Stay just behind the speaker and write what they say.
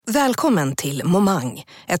Välkommen till Momang,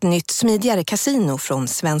 ett nytt smidigare kasino från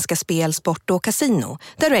Svenska Spel, Sport och Casino,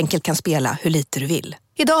 där du enkelt kan spela hur lite du vill.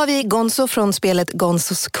 Idag har vi Gonzo från spelet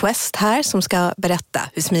Gonzos Quest här som ska berätta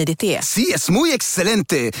hur smidigt det är. Sí, es muy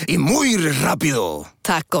excelente y muy rápido.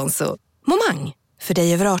 Tack Gonzo. Momang, för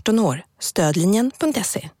dig över 18 år.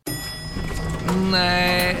 Stödlinjen.se.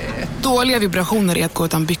 Nej. Dåliga vibrationer är att gå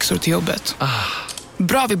utan byxor till jobbet.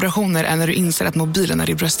 Bra vibrationer är när du inser att mobilen är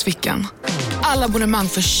i bröstfickan. Alla abonnemang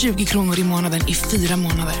för 20 kronor i månaden i 4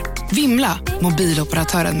 månader. Vimla,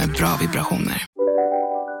 mobiloperatören med bra vibrationer.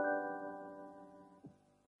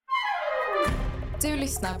 Du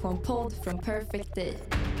lyssnar på en podd från Perfect Day.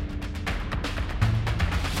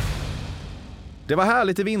 Det var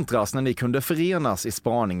härligt i vintras när ni kunde förenas i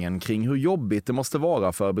spaningen kring hur jobbigt det måste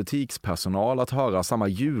vara för butikspersonal att höra samma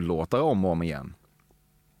jullåtar om och om igen.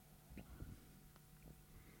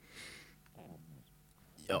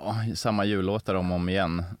 Ja, samma jullåtar om och om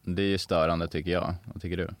igen. Det är ju störande tycker jag. Vad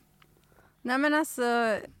tycker du? Nej men alltså,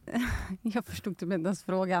 jag förstod inte ens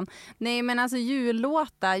frågan. Nej men alltså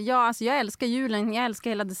jullåtar, jag älskar julen, jag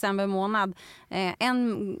älskar hela december månad.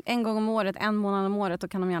 En gång om året, en månad om året, då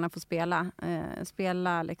kan de gärna få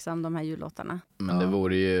spela liksom de här jullåtarna. Men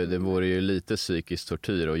det vore ju lite psykisk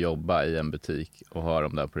tortyr att jobba i en butik och ha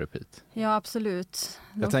dem där på repeat. Ja absolut.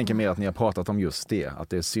 Jag tänker mer att ni har pratat om just det, att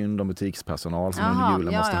det är synd om butikspersonal som under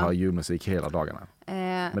julen måste ha julmusik hela dagarna.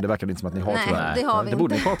 Men det verkar inte som att ni har tyvärr. Nej, det har vi det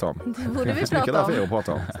borde ni prata om. Det borde vi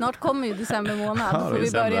prata om. Snart kommer ju december månad, då får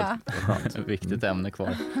vi börja. Ett viktigt ämne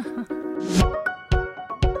kvar.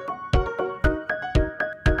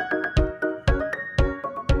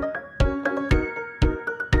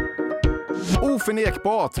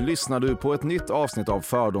 Oförnekbart lyssnar du på ett nytt avsnitt av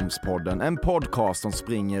Fördomspodden, en podcast som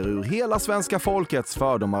springer ur hela svenska folkets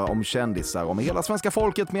fördomar om kändisar. Och med hela svenska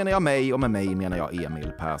folket menar jag mig och med mig menar jag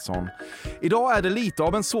Emil Persson. Idag är det lite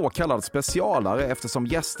av en så kallad specialare eftersom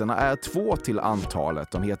gästerna är 2 till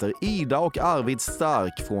antalet. De heter Ida och Arvid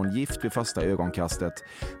Stark från Gift vid första ögonkastet.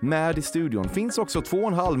 Med i studion finns också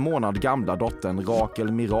 2,5 månad gamla dottern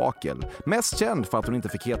Rakel Mirakel. Mest känd för att hon inte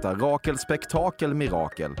fick heta Rakel Spektakel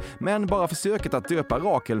Mirakel. Men bara försöket att döpa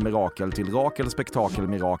Rakel Mirakel till Rakel Spektakel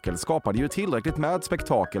Mirakel skapade ju tillräckligt med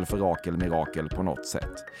spektakel för Rakel Mirakel på något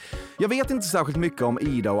sätt. Jag vet inte särskilt mycket om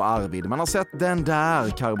Ida och Arvid. Man har sett den där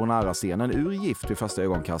Carbonara-scenen ur Gift vid första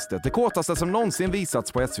ögonkastet. Det kortaste som någonsin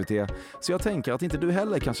visats på SVT. Så jag tänker att inte du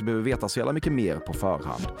heller kanske behöver veta så jävla mycket mer på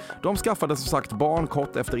förhand. De skaffade som sagt barn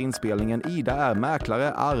kort efter inspelningen. Ida är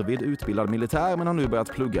mäklare, Arvid utbildad militär men har nu börjat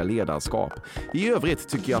plugga ledarskap. I övrigt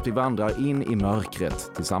tycker jag att vi vandrar in i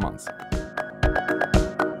mörkret tillsammans.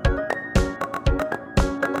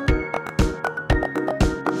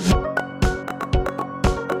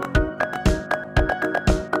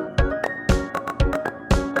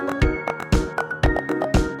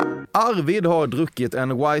 Arvid har druckit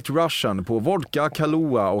en White Russian på vodka,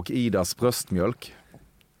 kallade och Idas bröstmjölk.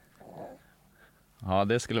 Ja,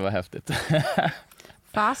 det skulle vara häftigt.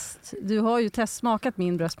 Fast du har ju testsmakat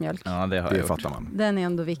min bröstmjölk. Ja, det har jag gjort. Fattar man. Den är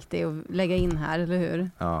ändå viktig att lägga in här, eller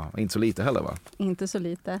hur? Ja, inte så lite heller va? Inte så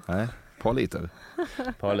lite. Nej, ett par liter.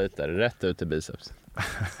 Ett par liter, rätt ut i biceps.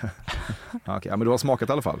 Okej, men du har smakat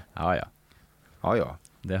i alla fall? Ja. Ja.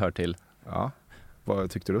 Det hör till. Ja,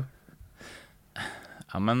 vad tyckte du?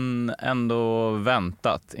 Ja, men ändå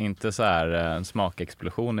väntat. Inte så här en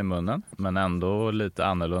smakexplosion i munnen, men ändå lite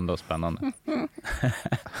annorlunda och spännande.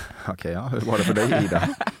 Okej, ja. Hur var det för dig, Ida?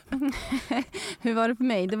 Hur var det för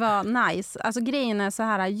mig? Det var nice. Alltså grejen är så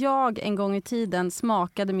här, jag en gång i tiden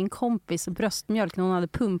smakade min kompis bröstmjölk när hon hade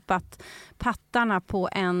pumpat pattarna på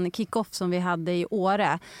en kick-off som vi hade i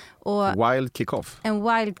Åre. Wild kick-off? En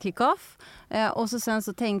wild kick-off. Och sen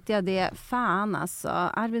så tänkte jag det, fan alltså,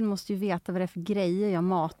 Arvid måste ju veta vad det är för grejer jag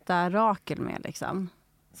matar Rakel med liksom.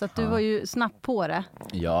 Så att du var ju snabbt på det.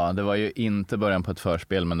 Ja, det var ju inte början på ett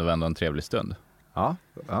förspel, men det var ändå en trevlig stund. Ja.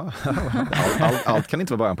 Allt kan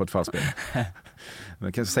inte vara början på ett förspel. Men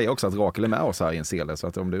jag kan säga också att Rakel är med oss här i en sele, så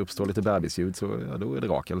att om det uppstår lite bebisljud så då är det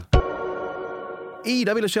Rakel.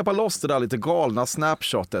 Ida ville köpa loss det där lite galna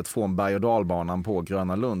snapshotet från berg- och dalbanan på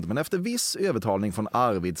Gröna Lund, men efter viss övertalning från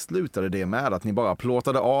Arvid slutade det med att ni bara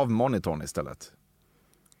plåtade av monitorn istället.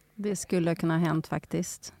 Det skulle kunna ha hänt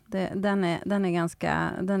faktiskt. Den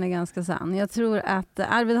är ganska sann. Jag tror att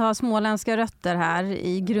Arvid har småländska rötter här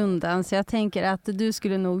i grunden, så jag tänker att du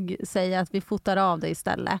skulle nog säga att vi fotar av det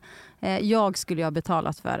istället. Jag skulle ha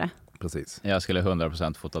betalat för det. Precis. Jag skulle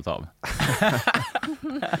 100% fotat av.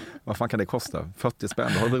 Vad fan kan det kosta? 40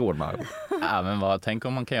 spänn, har du råd med? Ja, men tänk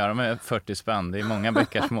om man kan göra med 40 spänn. Det är många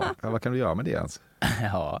bäckar små. Ja, vad kan du göra med det ens?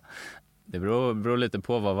 Ja, det beror lite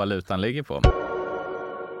på vad valutan ligger på.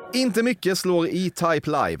 Inte mycket slår E-Type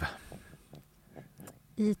live.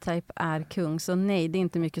 E-Type är kung, så nej, det är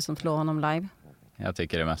inte mycket som slår honom live. Jag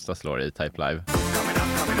tycker det mesta slår E-Type live.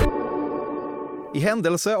 I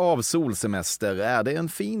händelse av solsemester är det en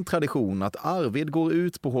fin tradition att Arvid går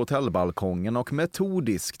ut på hotellbalkongen och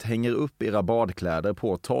metodiskt hänger upp era badkläder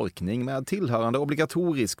på torkning med tillhörande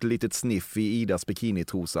obligatoriskt litet sniff i Idas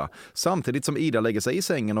bikinitrosa, samtidigt som Ida lägger sig i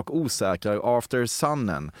sängen och osäkrar after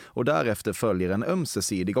sunnen, och därefter följer en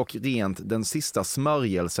ömsesidig och rent den sista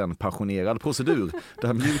smörjelsen passionerad procedur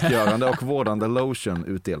där mjukgörande och vårdande lotion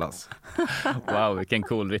utdelas. Wow, vilken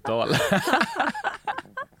cool ritual.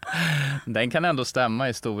 Den kan ändå stämma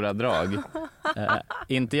i stora drag.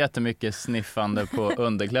 Inte jättemycket sniffande på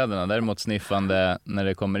underkläderna, däremot sniffande när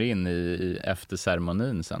det kommer in i efter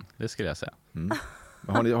ceremonin sen. Det skulle jag säga. Mm.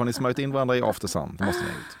 Har ni smörjt in varandra i after sun? Det måste ni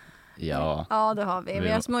ha gjort. Ja, det har vi. Vi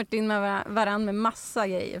har smört in med varandra med massa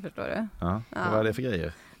grejer, förstår du. Ja. Vad är det för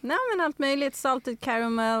grejer? Nej, men allt möjligt. Salted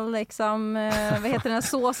caramel, liksom, vad heter den här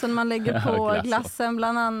såsen man lägger på glassen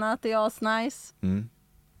bland annat. Det är asnice. Mm.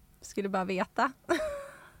 Skulle bara veta.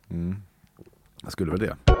 Jag skulle väl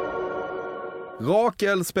det.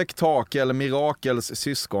 Rakel, spektakel, mirakels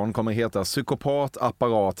syskon kommer heta psykopat,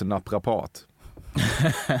 apparat, naprapat.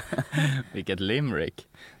 Vilket limerick.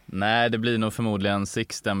 Nej, det blir nog förmodligen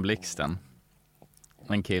Sixten Blixten.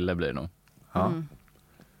 En kille blir det nog. Ja.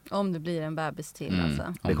 Om det blir en bebis till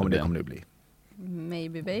alltså. Det kommer det bli.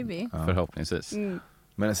 Maybe baby. Ja. Förhoppningsvis.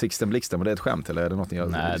 Men Sixten Blixten, var det ett skämt eller är det något ni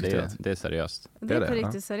har diskuterat? Det är seriöst. Det är på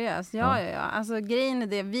riktigt seriöst. Ja. Alltså grejen är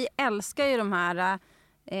det, vi älskar ju de här.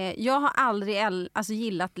 Jag har aldrig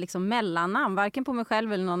gillat liksom mellannamn, varken på mig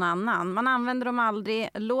själv eller någon annan. Man använder dem aldrig,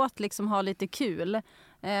 låt liksom ha lite kul.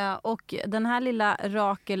 Och den här lilla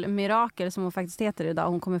Rakel Mirakel som hon faktiskt heter idag,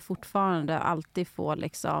 hon kommer fortfarande alltid få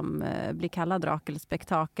liksom bli kallad Rakel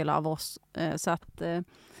Spektakel av oss. Så att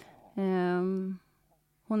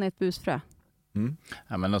hon är ett busfrö. Mm.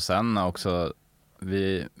 Ja, men och sen också,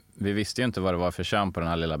 vi visste ju inte vad det var för kön på den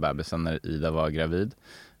här lilla bebisen när Ida var gravid.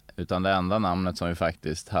 Utan det enda namnet som vi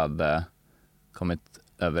faktiskt hade kommit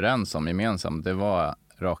överens om gemensamt, det var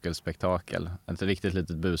Rakel Spektakel. Ett riktigt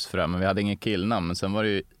litet busfrö, men vi hade ingen killnamn. Men sen var det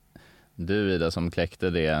ju du, Ida, som kläckte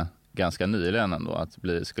det ganska nyligen ändå. Att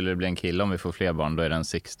skulle det bli en kille om vi får fler barn, då är det en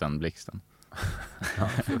Sixten Blixten. Ja,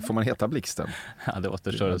 får man heta Blixten? Ja, det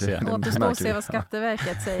återstår att se. Återstår att se vad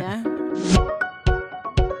Skatteverket säger.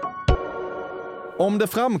 Om det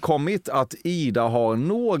framkommit att Ida har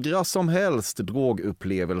några som helst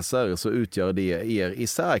drogupplevelser så utgör det er i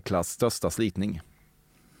särklass största slitning.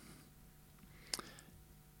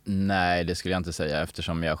 Nej, det skulle jag inte säga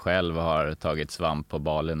eftersom jag själv har tagit svamp på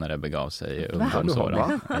Bali när det begav sig i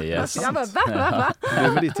ungdomsåren. Yes. Va? Det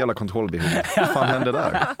är med ditt jävla kontrollbehov. Vad fan hände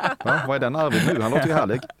där? Va? Vad är den Arvid nu? Han låter ju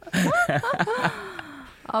härlig.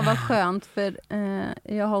 Ja, vad skönt, för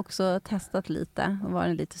jag har också testat lite och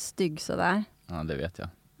varit lite stygg sådär. Ja, det vet jag.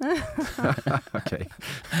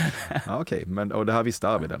 Okej. Men och det här visste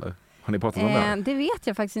Arvid, eller? Har ni pratat om det? Det vet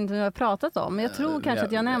jag faktiskt inte om jag har pratat om. Men jag tror kanske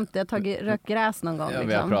att jag nämnt det. Jag har tagit rökgräs någon gång. Ja, liksom.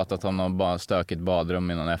 Vi har pratat om något stökigt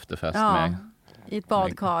badrum i någon efterfest. Med i ett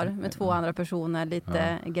badkar med 2 andra personer.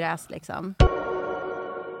 Lite gräs liksom.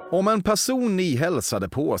 Om en person ni hälsade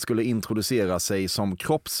på skulle introducera sig som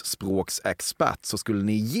kroppsspråksexpert så skulle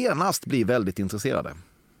ni genast bli väldigt intresserade.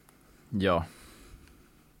 Ja.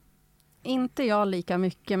 Inte jag lika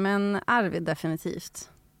mycket, men Arvid definitivt.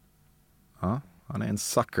 Ja, han är en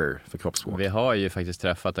sucker för kroppsspråk. Vi har ju faktiskt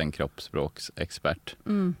träffat en kroppsspråksexpert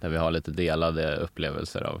där vi har lite delade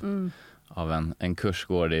upplevelser av en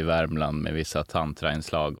kursgård i Värmland med vissa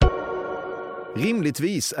tantrainslag.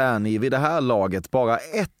 Rimligtvis är ni vid det här laget bara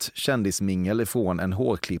ett kändismingel ifrån en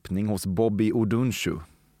hårklippning hos Bobby Odunshu.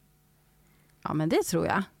 Ja, men det tror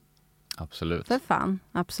jag. Absolut. För fan,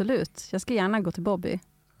 absolut. Jag ska gärna gå till Bobby.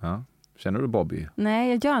 Ja. Känner du Bobby? Nej,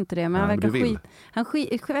 jag gör inte det, men han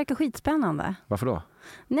verkar skitspännande. Varför då?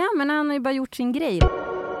 Nej, men han har ju bara gjort sin grej.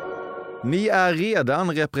 Ni är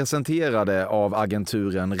redan representerade av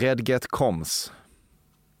agenturen Redget Coms.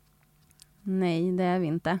 Nej, det är vi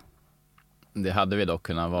inte. Det hade vi dock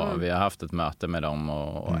kunnat vara. Vi har haft ett möte med dem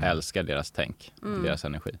och älskar deras tänk, deras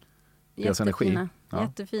energi. Jättefina, Ja.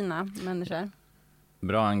 jättefina människor.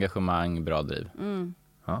 Bra engagemang, bra driv.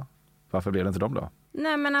 Ja. Varför blev det inte dem då?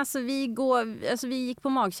 Nej, men alltså vi gick på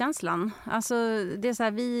magkänslan. Alltså det är så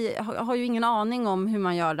här, vi har ju ingen aning om hur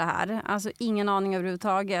man gör det här. Alltså ingen aning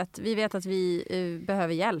överhuvudtaget. Vi vet att vi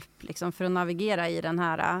behöver hjälp liksom, för att navigera i den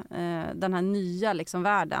här nya liksom,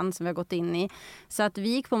 världen som vi har gått in i. Så att vi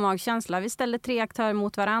gick på magkänsla. Vi ställde 3 aktörer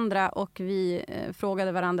mot varandra och vi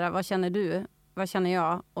frågade varandra, vad känner du? vad känner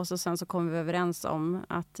jag? Och sen så kom vi överens om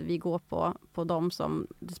att vi går på de som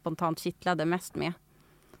det spontant kittlade mest med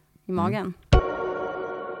i magen.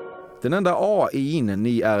 Den enda AI:n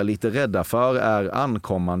ni är lite rädda för är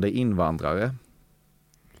ankommande invandrare.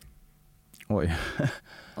 Oj.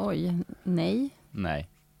 Oj, nej. Nej,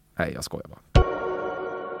 Jag skojar bara.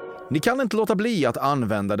 Ni kan inte låta bli att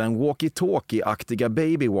använda den walkie-talkie-aktiga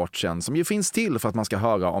babywatchen som ju finns till för att man ska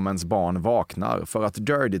höra om ens barn vaknar för att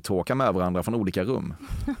dirty-talka med varandra från olika rum.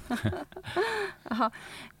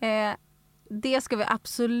 Det ska vi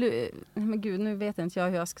absolut... Men gud, nu vet inte jag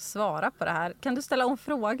hur jag ska svara på det här. Kan du ställa om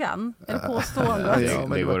frågan? Eller påståendet? Ja, men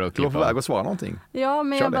det går att du var på klippa. väg att svara någonting. Ja,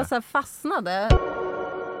 men Kör jag bara det. så här fastnade.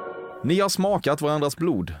 Ni har smakat varandras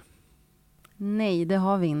blod. Nej, det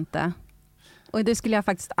har vi inte. Och det skulle jag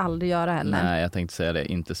faktiskt aldrig göra heller. Nej, jag tänkte säga det.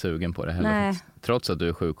 Inte sugen på det heller. Nej. Faktiskt. Trots att du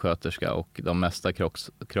är sjuksköterska och de mesta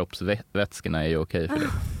kroppsvätskorna är ju okej för dig.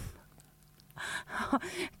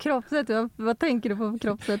 Kroppsvätska, vad tänker du på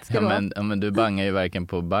kroppsvätska då? Men du bangar ju varken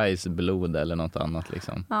på bajs, blod eller något annat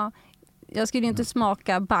liksom. Ja, jag skulle ju inte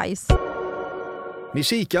smaka bajs. Ni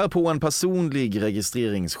kikar på en personlig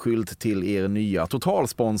registreringsskylt till er nya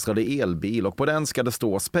totalsponsrade elbil och på den ska det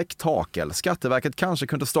stå spektakel. Skatteverket kanske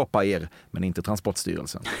kunde stoppa er, men inte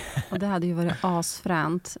Transportstyrelsen. Och det hade ju varit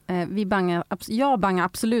asfränt. Jag bangar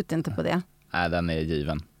absolut inte på det. Nej, den är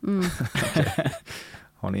given.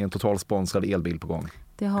 Har ni en totalsponsrad elbil på gång?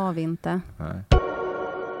 Det har vi inte. Nej.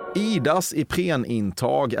 Idas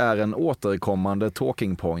Iprenintag är en återkommande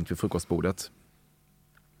talking point vid frukostbordet.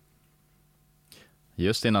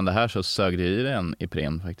 Just innan det här så sög det i en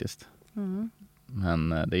Ipren faktiskt. Men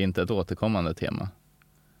det är inte ett återkommande tema.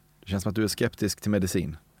 Det känns som att du är skeptisk till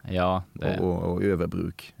medicin. Ja, och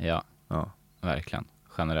överbruk. Ja, verkligen.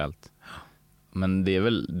 Generellt. Men det är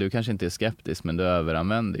väl, du kanske inte är skeptisk, men du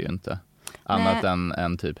överanvänder ju inte. Annat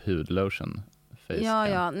än typ hudlotion.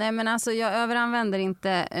 Ja. Nej, men alltså jag överanvänder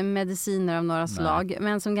inte mediciner av några slag.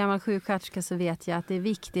 Men som gammal sjuksköterska så vet jag att det är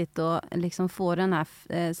viktigt att liksom få den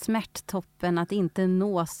här smärttoppen att inte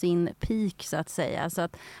nå sin peak så att säga. Så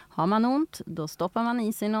att har man ont, då stoppar man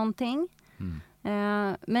i sig någonting.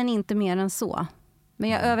 Men inte mer än så. Men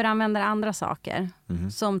jag överanvänder andra saker.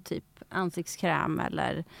 Som typ ansiktskräm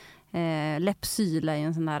eller Lepsyl är ju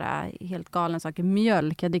en sån där helt galen sak.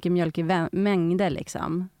 Mjölk, jag dricker mjölk i mängder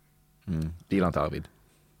liksom. Det gillar inte Arvid.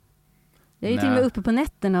 Jag är ju till och med uppe på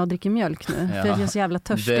nätterna och dricker mjölk nu. För att jag är så jävla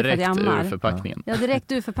törstig för att jag ammar. Direkt ur förpackningen. Ja,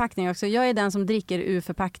 direkt ur förpackningen också. Jag är den som dricker ur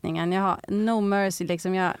förpackningen. Jag har no mercy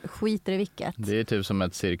liksom. Jag skiter i vilket. Det är typ som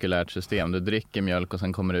ett cirkulärt system. Du dricker mjölk och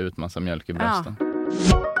sen kommer det ut massa mjölk i brösten.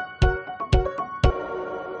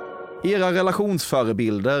 Era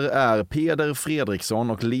relationsförebilder är Peder Fredriksson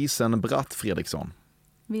och Lisen Bratt Fredriksson.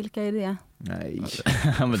 Vilka är det? Nej.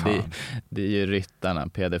 Men det är ju ryttarna.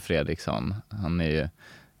 Peder Fredriksson. Han är ju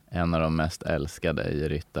en av de mest älskade i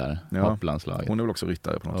ryttarhopplandslaget. Hon är väl också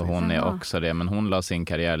ryttare på något och vis. hon är också det. Men hon la sin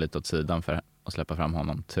karriär lite åt sidan för att släppa fram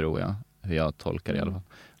honom, tror jag. Hur jag tolkar det i alla fall.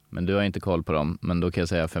 Men du har inte koll på dem. Men då kan jag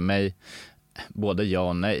säga för mig, både ja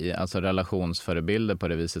och nej. Alltså relationsförebilder på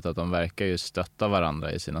det viset att de verkar ju stötta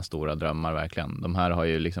varandra i sina stora drömmar verkligen. De här har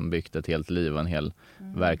ju liksom byggt ett helt liv och en hel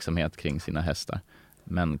verksamhet kring sina hästar.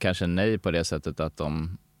 Men kanske nej på det sättet att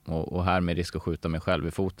de, och här med risk att skjuta mig själv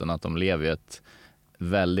i foten, att de lever ju ett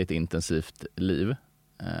väldigt intensivt liv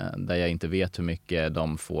där jag inte vet hur mycket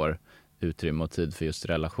de får utrymme och tid för just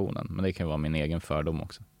relationen. Men det kan vara min egen fördom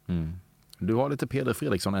också. Du har lite Peder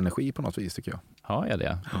Fredriksson-energi på något vis tycker jag. Har jag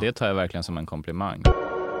det? Det tar jag verkligen som en komplimang.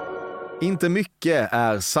 Inte mycket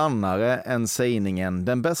är sannare än sägningen.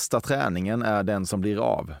 Den bästa träningen är den som blir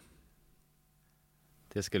av.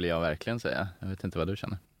 Det skulle jag verkligen säga. Jag vet inte vad du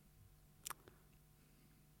känner.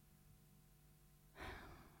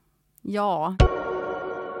 Ja.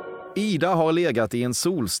 Ida har legat i en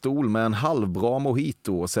solstol med en halvbra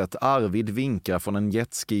mojito och sett Arvid vinka från en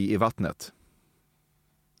jetski i vattnet.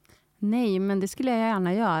 Nej, men det skulle jag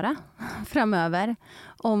gärna göra framöver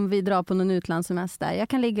om vi drar på någon utlandssemester. Jag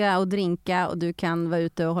kan ligga och drinka och du kan vara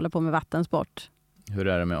ute och hålla på med vattensport. Hur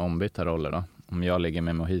är det med ombytta roller då? Om jag ligger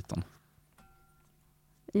med mojiton?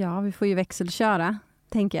 Ja, vi får ju växelköra,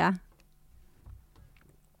 tänker jag.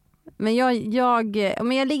 Men jag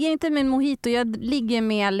ligger inte med en mojito, jag ligger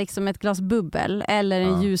med liksom ett glas bubbel eller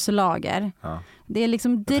en ljuslager. Ja. Det är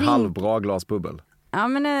liksom ett halvbra glas bubbel. Ja,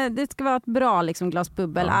 men det ska vara ett bra liksom, glas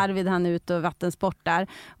bubbel. Ja. Arvid han är ute och vattensportar.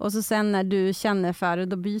 Och så sen när du känner för det,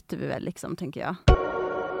 då byter vi väl liksom, tänker jag.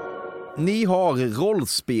 Ni har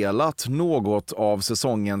rollspelat något av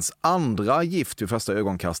säsongens andra gift vid första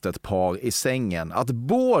ögonkastet par i sängen. Att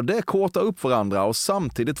både kåta upp varandra och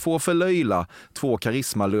samtidigt få förlöjla två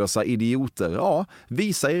karismalösa idioter. Ja,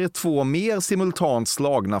 visa er 2 mer simultant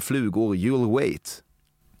slagna flugor, you'll wait.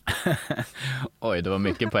 Oj, det var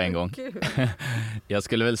mycket på en gång. Jag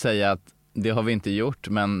skulle väl säga att det har vi inte gjort,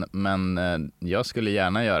 men jag skulle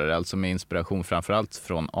gärna göra det. Alltså med inspiration framförallt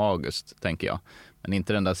från August, tänker jag. Men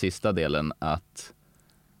inte den där sista delen att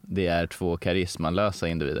det är 2 karismalösa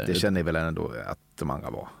individer. Det känner ni väl ändå att de andra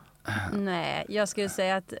var? Nej, jag skulle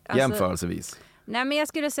säga att... Jämförelsevis. Nej, men jag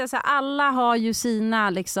skulle säga så här, alla har ju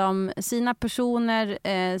sina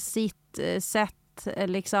personer, sitt sätt.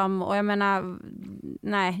 Liksom, och jag menar,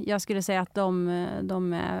 nej, jag skulle säga att de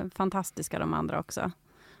är fantastiska, de andra också.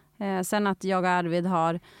 Sen att jag och Arvid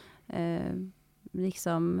har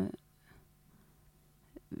liksom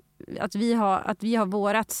att vi har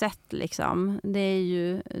vårat sätt liksom, det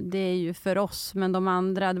är ju för oss, men de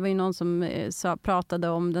andra, det var ju någon som pratade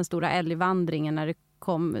om den stora älgvandringen när det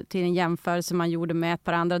kom till en jämförelse man gjorde med ett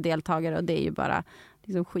par andra deltagare, och det är ju bara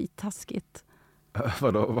liksom skittaskigt.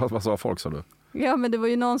 Vad sa folk, sa du? Ja, men det var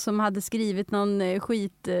ju någon som hade skrivit någon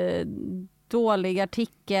dålig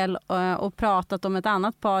artikel och pratat om ett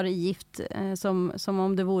annat par i gift som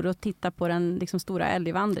om det vore att titta på den liksom stora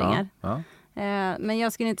älgvandringen. Ja. Men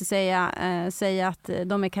jag skulle inte säga att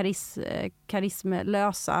de är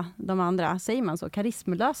karismlösa, de andra. Säger man så?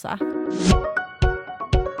 Karismlösa?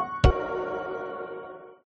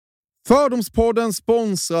 Fördomspodden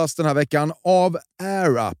sponsras den här veckan av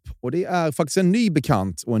AirUp. Och det är faktiskt en ny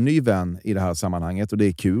bekant och en ny vän i det här sammanhanget. Och det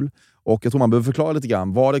är kul. Och jag tror man behöver förklara lite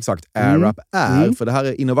grann vad exakt AirUp är. För det här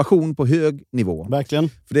är innovation på hög nivå. Verkligen.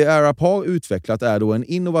 För det AirUp har utvecklat är då en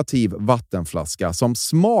innovativ vattenflaska som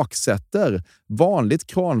smaksätter vanligt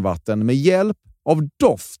kranvatten med hjälp av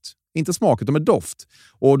doft. Inte smak utan med doft.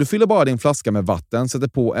 Och du fyller bara din flaska med vatten, sätter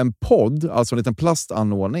på en podd, alltså en liten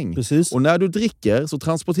plastanordning. Precis. Och när du dricker så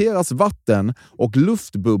transporteras vatten och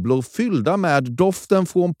luftbubblor fyllda med doften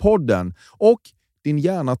från podden. Och din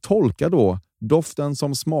hjärna tolkar då doften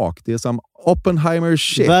som smak. Det är som Oppenheimer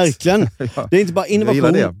shit. Verkligen. Ja. Det är inte bara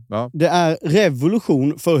innovation. Det. Ja. Det är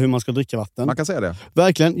revolution för hur man ska dricka vatten. Man kan säga det.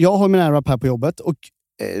 Verkligen. Jag har min AirUp här på jobbet och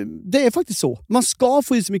det är faktiskt så. Man ska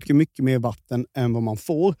få i sig mycket mer vatten än vad man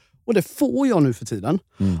får. Och det får jag nu för tiden.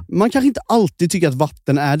 Man kanske inte alltid tycker att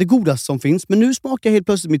vatten är det godaste som finns. Men nu smakar helt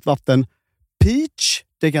plötsligt mitt vatten peach.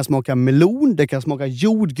 Det kan smaka melon. Det kan smaka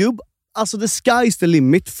jordgubb. Alltså the sky's the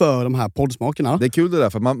limit för de här poddsmakerna. Det är kul det där,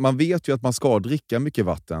 för man vet ju att man ska dricka mycket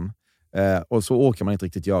vatten. Och så orkar man inte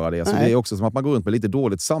riktigt göra det. Så det är också som att man går runt med lite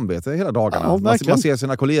dåligt samvete hela dagarna. Ja, man ser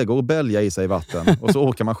sina kollegor bälja i sig vatten. Och så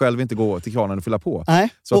orkar man själv inte gå till kranen och fylla på. Nej.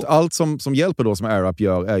 Så att allt som hjälper då, som AirUp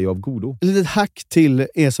gör, är ju av godo. Ett litet hack till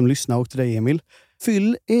er som lyssnar och till dig, Emil.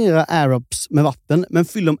 Fyll era AirUps med vatten, men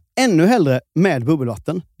fyll dem ännu hellre med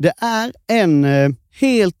bubbelvatten. Det är en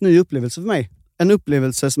helt ny upplevelse för mig. En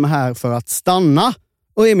upplevelse som är här för att stanna.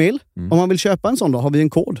 Och Emil, om man vill köpa en sån då, har vi en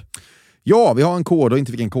kod? Ja, vi har en kod, och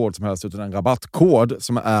inte vilken kod som helst utan en rabattkod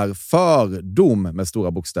som är fördom med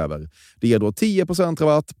stora bokstäver. Det ger då 10%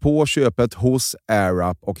 rabatt på köpet hos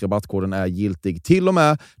AirUp, och rabattkoden är giltig till och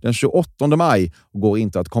med den 28 maj och går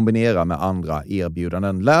inte att kombinera med andra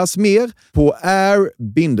erbjudanden. Läs mer på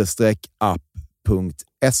air-up.se.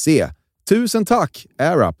 Tusen tack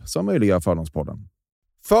AirUp som möjliggör Fördomspodden.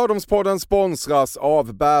 Fördomspodden sponsras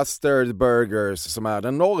av Bastard Burgers, som är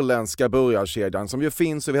den norrländska burgarkedjan som ju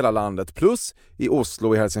finns över hela landet, plus i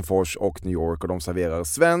Oslo, i Helsingfors och New York, och de serverar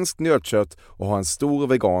svenskt nötkött och har en stor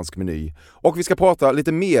vegansk meny. Och vi ska prata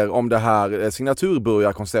lite mer om det här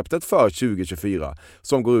signaturburgarkonceptet för 2024,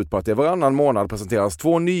 som går ut på att det varannan månad presenteras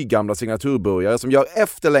 2 nygamla signaturburgare som gör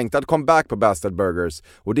efterlängtad comeback på Bastard Burgers,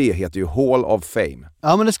 och det heter ju Hall of Fame.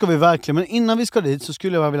 Ja, men det ska vi verkligen. Men innan vi ska dit så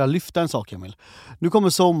skulle jag vilja lyfta en sak, Emil. Nu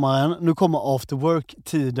kommer sommaren, nu kommer after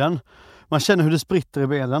work-tiden. Man känner hur det spritter i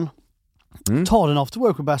benen. Ta den after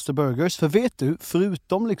work på Bastard Burgers. För vet du,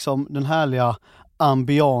 förutom liksom den härliga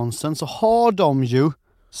ambiansen så har de ju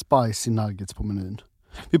spicy nuggets på menyn.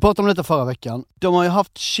 Vi pratade om detta förra veckan. De har ju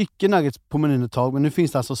haft chicken nuggets på menyn ett tag, men nu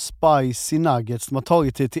finns det alltså spicy nuggets. De har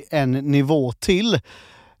tagit det till en nivå till.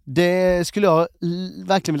 Det skulle jag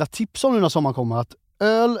verkligen vilja tipsa om nu när sommaren kommer, att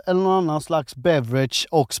öl eller någon annan slags beverage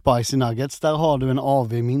och spicy nuggets, där har du en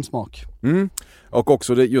AV i min smak. Och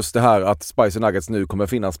också just det här att Spicy Nuggets nu kommer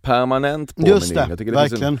finnas permanent på menyn. Jag tycker det verkligen.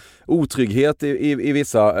 finns en otrygghet i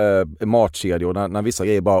vissa matkedjor när vissa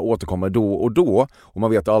grejer bara återkommer då och då. Och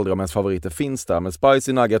man vet aldrig om ens favoriter finns där. Men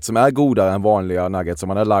Spicy Nuggets som är godare än vanliga nuggets som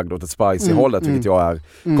man är lagd åt ett spicy-hållet, vilket jag är,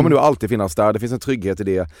 kommer nu alltid finnas där. Det finns en trygghet i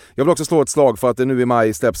det. Jag vill också slå ett slag för att det nu i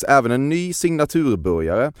maj släpps även en ny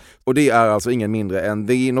signaturburgare. Och det är alltså ingen mindre än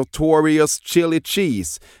The Notorious Chili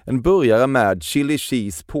Cheese. En burgare med chili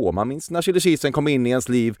cheese på. Man minns när chili cheesen kom in i ens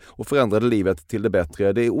liv och förändrade livet till det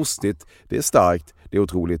bättre. Det är ostigt, det är starkt, det är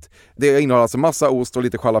otroligt. Det innehåller alltså massa ost och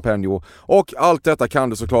lite jalapeno. Och allt detta kan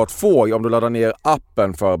du såklart få om du laddar ner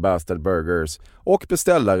appen för Bastard Burgers och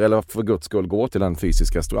beställer eller för guds skull gå till en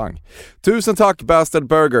fysisk restaurang. Tusen tack Bastard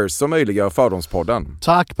Burgers som möjliggör Fördomspodden.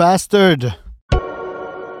 Tack Bastard!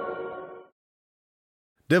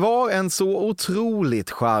 Det var en så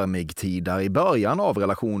otroligt charmig tid där i början av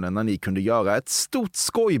relationen när ni kunde göra ett stort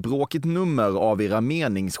skojbråkigt nummer av era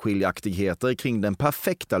meningsskiljaktigheter kring den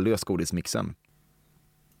perfekta lösgodismixen.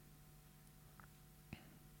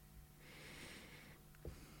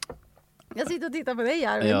 Jag sitter och tittar på dig,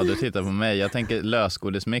 Arvid. Ja, du tittar på mig. Jag tänker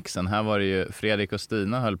lösgodismixen. Här var det ju Fredrik och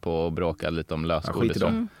Stina höll på att bråka lite om lösgodis.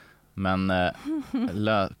 Men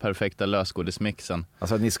perfekta lösgodismixen.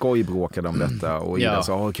 Alltså att ni skojbråkade om detta och Ida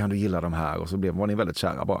sa, kan du gilla de här? Och så var ni väldigt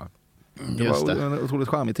kära bara. Det var en otroligt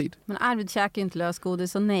charmig tid. Men Arvid käkar ju inte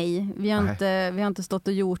lösgodis och nej. Vi har inte stått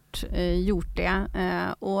och gjort det.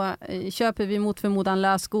 Och köper vi mot förmodan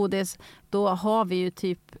lösgodis, då har vi ju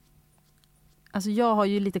typ... Alltså jag har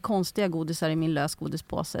ju lite konstiga godisar i min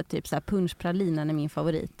lösgodispåse. Typ så här punschpralinen är min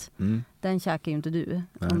favorit. Den käkar ju inte du.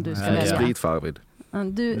 Om du ska välja. Sprit för Arvid.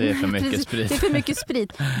 Det är för mycket sprit. Det är för mycket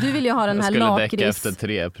sprit. Du vill ju ha den här lakrits. Däcka efter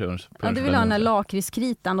 3 punsch. Ja, du vill ha den här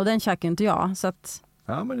lakritskritan och den käkar inte jag. Så att...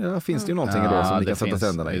 Ja, men där finns det ju någonting idag som ni kan sätta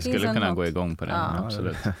tänderna i. Vi skulle kunna gå igång på den. Ja.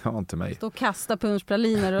 Absolut. Ja, inte mig. Stå och kasta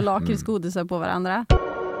punschpraliner och lakritsgodisar på varandra.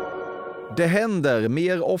 Det händer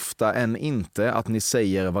mer ofta än inte att ni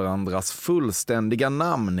säger varandras fullständiga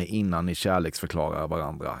namn innan ni kärleksförklarar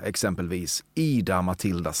varandra. Exempelvis Ida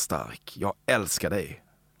Matilda Stark. Jag älskar dig.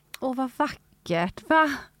 Åh, vad vackert. Va?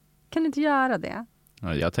 Kan du inte göra det?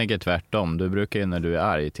 Jag tänker tvärtom. Du brukar ju när du är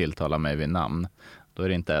arg tilltala mig vid namn. Då är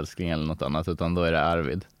det inte älskling eller något annat utan då är det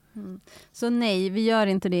Arvid. Så nej, vi gör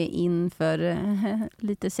inte det inför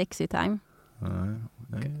lite sexy time.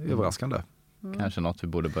 Nej, överraskande. Kanske något vi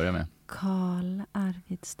borde börja med. Karl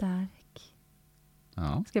Arvid Stark.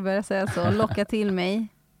 Ja. Ska jag börja säga så? Locka till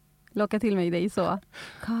mig dig så.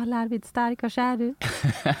 Karl Arvid Stark, var är du?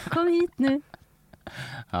 Kom hit nu.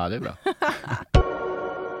 Ja, det är bra.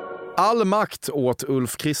 All makt åt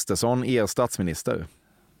Ulf Kristersson, er statsminister.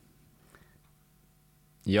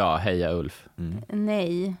 Ja, heja Ulf.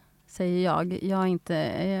 Nej, säger jag.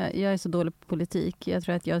 Jag är så dålig på politik. Jag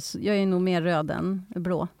tror att jag är nog mer röd än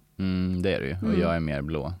blå. Det är det ju. Och jag är mer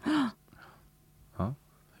blå. Ja.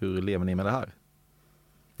 Hur lever ni med det här?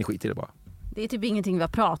 Ni skiter i det bara. Det är typ ingenting vi har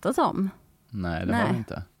pratat om. Nej, det har vi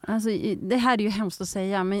inte. Alltså, det här är ju hemskt att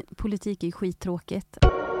säga, men politik är ju skittråkigt.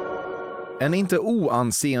 En inte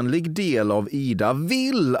oansenlig del av Ida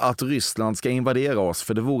vill att Ryssland ska invadera oss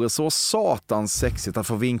för det vore så satans sexigt att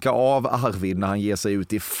få vinka av Arvid när han ger sig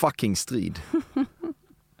ut i fucking strid.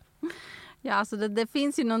 Ja, alltså det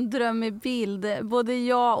finns ju någon drömmig bild. Både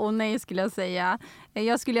ja och nej skulle jag säga.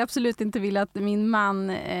 Jag skulle absolut inte vilja att min man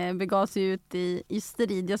begav sig ut i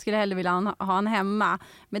strid. Jag skulle hellre vilja ha han hemma.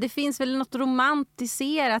 Men det finns väl något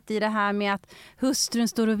romantiserat i det här med att hustrun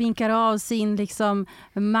står och vinkar av sin liksom,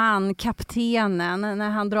 man, kaptenen, när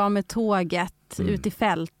han drar med tåget ut i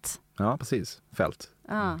fält. Ja, precis. Fält.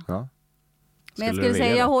 Ja. Men jag skulle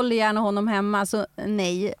säga, jag håller gärna honom hemma, så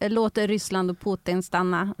nej, låt Ryssland och Putin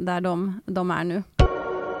stanna där de är nu.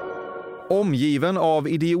 Omgiven av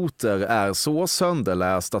idioter är så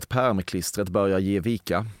sönderläst att pärmklistret börjar ge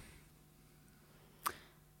vika.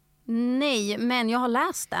 Nej, men jag har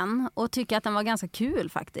läst den och tycker att den var ganska kul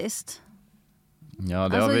faktiskt. Ja,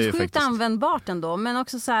 det har vi ju sjukt faktiskt. Användbart ändå, men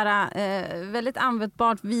också så här, väldigt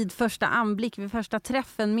användbart vid första anblick, vid första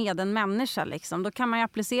träffen med en människa. Liksom. Då kan man ju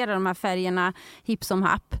applicera de här färgerna hipp som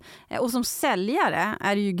happ. Och som säljare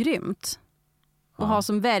är det ju grymt. Och ha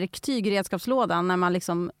som verktyg i redskapslådan när man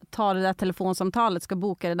liksom tar det där telefonsamtalet, ska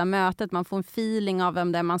boka det där mötet. Man får en feeling av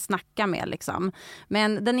vem det är man snackar med. Liksom.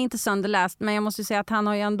 Men den är inte sönderläst, men jag måste säga att han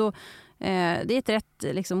har ju ändå... det är ett rätt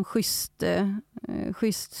liksom, schysst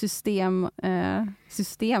system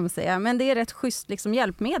säger jag. Men det är rätt schysst liksom,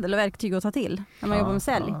 hjälpmedel och verktyg att ta till när man jobbar med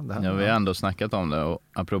sälj. Ja, vi har ändå snackat om det, och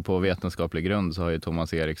apropå vetenskaplig grund så har ju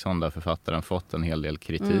Thomas Eriksson, där författaren, fått en hel del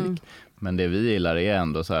kritik. Men det vi gillar är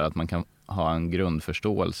ändå så här att man kan ha en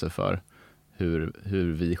grundförståelse för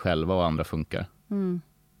hur vi själva och andra funkar.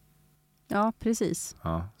 Ja, precis.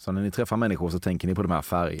 Ja, så när ni träffar människor så tänker ni på de här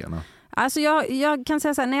färgerna? Alltså jag kan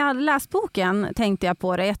säga så här, när jag hade läst boken tänkte jag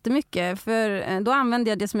på det jättemycket. För då använde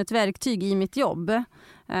jag det som ett verktyg i mitt jobb.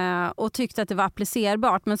 Och tyckte att det var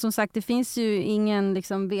applicerbart. Men som sagt, det finns ju ingen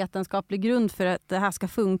liksom vetenskaplig grund för att det här ska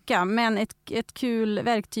funka. Men ett kul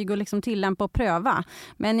verktyg att liksom tillämpa och pröva.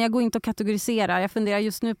 Men jag går inte att kategorisera. Jag funderar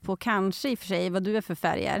just nu på kanske i och för sig vad du är för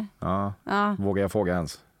färger. Ja. Vågar jag fråga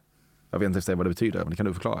ens? Jag vet inte vad det betyder, men det kan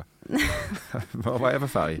du förklara. Vad är det för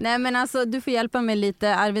färg? Nej, men alltså, du får hjälpa mig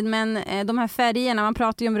lite, Arvid. Men de här färgerna, man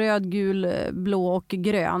pratar ju om röd, gul, blå och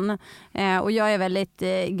grön. Och jag är väldigt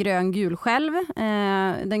grön-gul själv.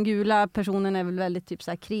 Den gula personen är väl väldigt typ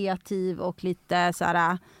så här kreativ och lite så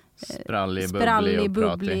här sprallig,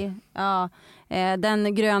 bubblig. Ja.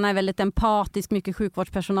 Den gröna är väldigt empatisk, mycket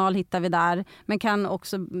sjukvårdspersonal hittar vi där. Men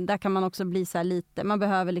där kan man också bli så här lite, man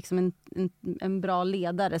behöver liksom en bra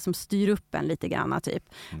ledare som styr upp en lite grann typ.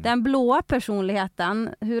 Den blåa personligheten,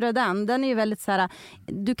 hur är den? Den är ju väldigt så här,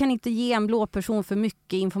 du kan inte ge en blå person för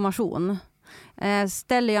mycket information.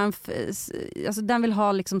 Ställer jag alltså den vill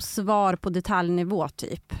ha liksom svar på detaljnivå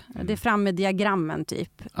typ. Det är fram med diagrammen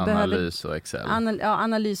typ. Analys och Excel.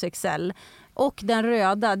 Analys och Excel. Och den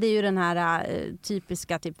röda, det är ju den här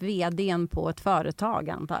typiska typ vdn på ett företag,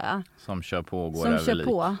 antar jag. Som kör på och går som över kör lik.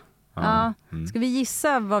 på. Ja. Ska vi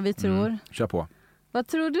gissa vad vi tror? Kör på. Vad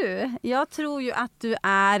tror du? Jag tror ju att du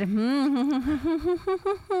är...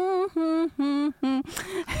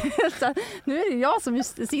 Så, nu är det jag som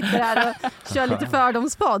just sitter här och kör lite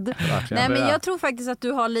fördomspodd. Nej, men jag tror faktiskt att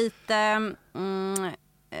du har lite...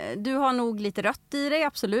 du har nog lite rött i dig,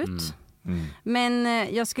 absolut. Men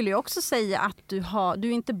jag skulle ju också säga att du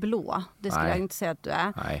är inte blå. Det skulle jag inte säga att du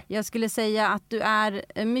är. Nej. Jag skulle säga att du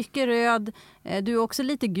är mycket röd. Du är också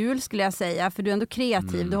lite gul skulle jag säga. För du är ändå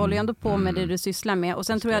kreativ. Du håller ju ändå på med det du sysslar med. Och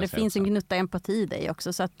sen tror jag det finns en gnutta empati i dig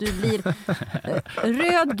också. Så att du blir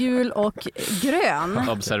röd, gul och grön.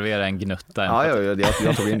 Observera en gnutta empati. Ja,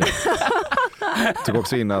 jag tog in det. Jag tog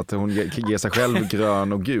också in att hon ger sig själv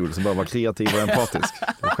grön och gul som bara var kreativ och empatisk.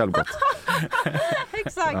 Självgott.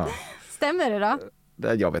 Exakt. Ja. Stämmer det då?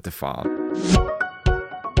 Jag vet inte fan.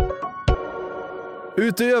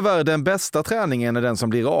 Utöver den bästa träningen är den som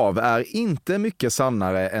blir av är inte mycket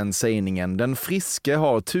sannare än sägningen. Den friske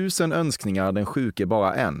har 1000 önskningar, den sjuke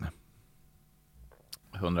bara en.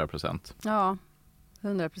 100%. Ja,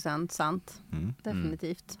 100% sant.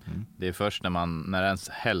 Definitivt. Det är först när ens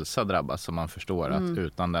hälsa drabbas som man förstår att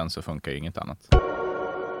utan den så funkar ju inget annat.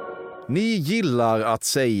 Ni gillar att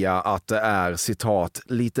säga att det är, citat,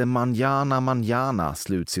 lite manjana,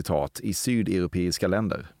 slutcitat, i sydeuropeiska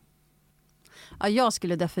länder. Ja, jag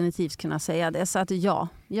skulle definitivt kunna säga det. Så att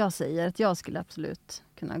jag säger att jag skulle absolut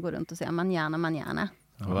kunna gå runt och säga manjana.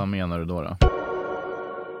 Vad menar du då?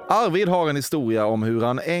 Arvid har en historia om hur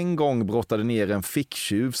han en gång brottade ner en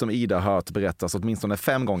ficktjuv som Ida hört berättas åtminstone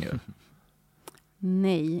 5 gånger.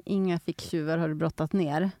 Nej, inga ficktjuvar har du brottat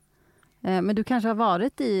ner. Men du kanske har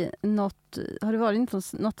varit i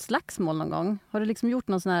något slagsmål någon gång? Har du liksom gjort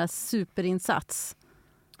någon sån här superinsats?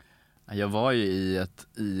 Jag var ju i ett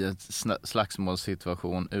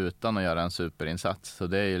slagsmålssituation utan att göra en superinsats. Så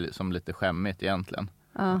det är ju som lite skämmigt egentligen.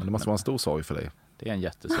 Ja. Det måste vara en stor sorg för dig. Det är en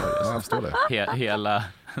jättesorg. Ja, jag förstår det.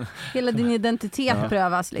 Hela din identitet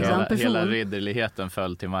prövas liksom. Hela ridderligheten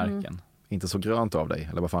föll till marken. Inte så grönt av dig.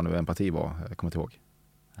 Eller vad fan nu empati var. Jag kommer inte ihåg.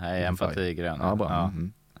 Nej, empati grön. Ja, bra. Ja.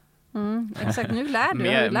 Exakt, nu lär du.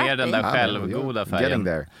 Mer den där självgoda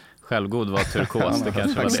färgen. Självgod var turkos, det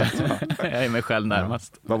kanske var det. Jag är mig själv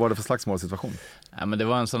närmast. Vad var det för slagsmålsituation? Ja, men det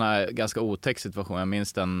var en sån här ganska otäck situation. Jag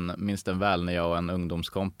minns den väl när jag och en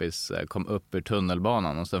ungdomskompis kom upp ur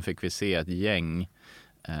tunnelbanan och sen fick vi se ett gäng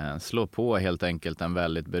slå på helt enkelt en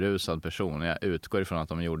väldigt berusad person. Jag utgår ifrån att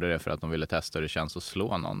de gjorde det för att de ville testa hur det känns att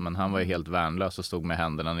slå någon. Men han var ju helt värnlös och stod med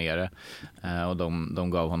händerna nere. Och de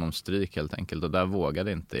gav honom stryk helt enkelt. Och där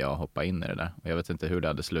vågade inte jag hoppa in i det där. Och jag vet inte hur det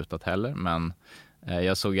hade slutat heller. Men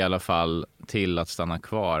jag såg i alla fall till att stanna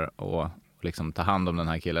kvar och liksom ta hand om den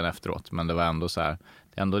här killen efteråt. Men det var ändå så här,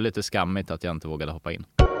 det är ändå lite skammigt att jag inte vågade hoppa in.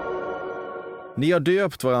 Ni har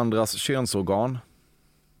döpt varandras könsorgan.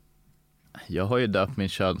 Jag har ju döpt min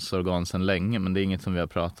könsorgan sedan länge, men det är inget som vi har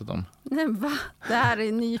pratat om. Nej, va? Det här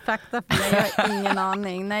är ny fakta för mig. Jag har ingen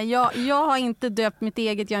aning. Nej, jag har inte döpt mitt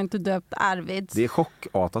eget, jag har inte döpt Arvids. Det är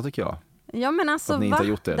chockartat tycker jag. Ja, men alltså, att ni inte har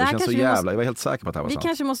gjort det. Det känns så jävla, jag var helt säker på att det här var sant. Vi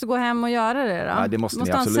kanske måste gå hem och göra det då. Nej, det måste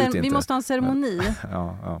ni absolut inte. Vi måste ha en ceremoni.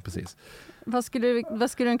 Ja, precis. Vad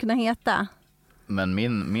skulle den kunna heta? Men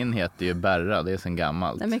min heter ju Berra, det är sen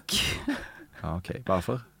gammalt. Nej, men ja, okej.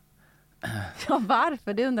 Varför? Ja,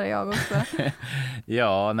 varför? Det undrar jag också.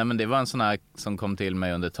 Ja, nej, men det var en sån här som kom till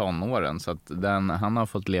mig under tonåren. Så att han har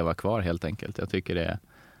fått leva kvar helt enkelt. Jag tycker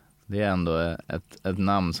det är ändå ett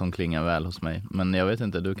namn som klingar väl hos mig. Men jag vet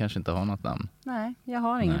inte, du kanske inte har något namn? Nej, jag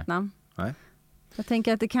har inget namn. Nej. Jag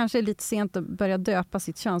tänker att det kanske är lite sent att börja döpa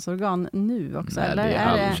sitt könsorgan nu också. Nej,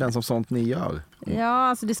 eller Det känns som sånt ni gör. Ja,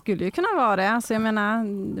 alltså det skulle ju kunna vara det. Alltså jag menar,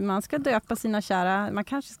 man ska döpa sina kära. Man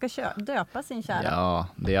kanske ska döpa sin kära. Ja,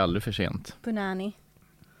 det är aldrig för sent. Punani.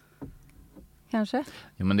 Kanske?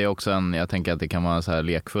 Ja, men det är också jag tänker att det kan vara en så här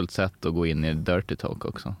lekfullt sätt att gå in i dirty talk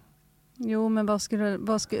också. Jo, men vad skulle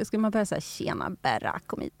man börja säga? Tjena Berra,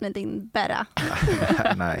 kom hit med din Berra.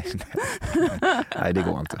 Nej, det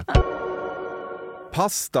går inte.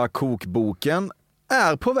 Pastakokboken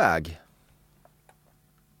är på väg.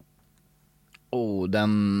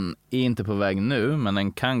 Den är inte på väg nu, men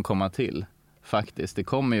den kan komma till. Faktiskt. Det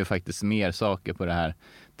kommer ju faktiskt mer saker på det här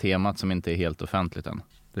temat som inte är helt offentligt än.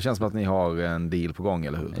 Det känns som att ni har en deal på gång,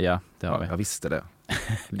 eller hur? Ja, det har vi. Jag visste det.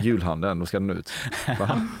 Julhandeln, då ska den ut.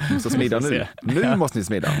 Måste smida nu. Nu måste ni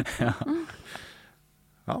smida.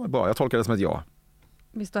 Ja, men bra. Jag tolkar det som ett ja.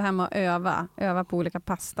 Vi står hemma och öva på olika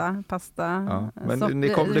pasta. Ja, men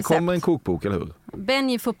det kommer en kokbok, eller hur?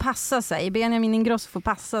 Benji får passa sig. Benjamin Ingrosso får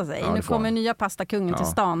passa sig. Nu kommer nya pastakungen till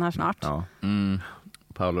stan här snart. Ja.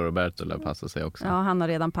 Paolo Roberto lär passa sig också. Ja, han har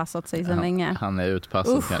redan passat sig sedan länge. Han är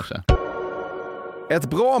utpassad kanske. Ett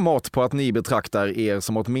bra mått på att ni betraktar er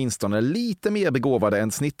som åtminstone lite mer begåvade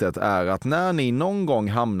än snittet är att när ni någon gång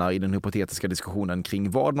hamnar i den hypotetiska diskussionen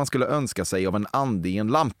kring vad man skulle önska sig av en ande i en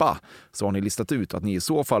lampa, så har ni listat ut att ni i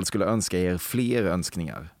så fall skulle önska er fler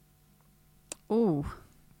önskningar. Oh.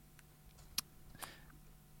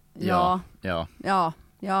 Ja.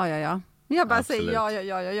 Jag bara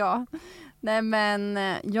säger ja. Nej men,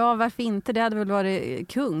 varför inte? Det hade väl varit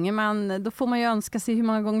kung. Men då får man ju önska sig hur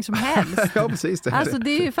många gånger som helst. Ja, precis. Det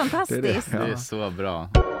är ju fantastiskt. Det är så bra.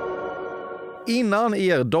 Innan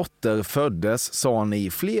er dotter föddes sa ni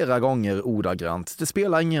flera gånger ordagrant: det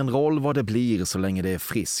spelar ingen roll vad det blir så länge det är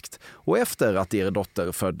friskt. Och efter att er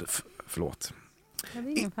dotter förlåt. Ja,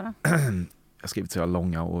 det är ingen fara. Jag har skrivit så här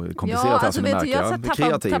långa och komplicerat här som ni märker. Jag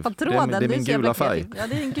har tappat tråden. Det är min gula färg. Ja,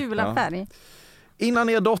 det är en gula färg. Innan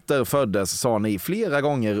er dotter föddes sa ni flera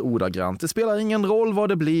gånger ordagrant: det spelar ingen roll vad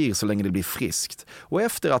det blir så länge det blir friskt. Och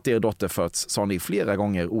efter att er dotter fötts sa ni flera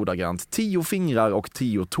gånger ordagrant: 10 fingrar och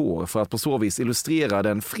 10 tår, för att på så vis illustrera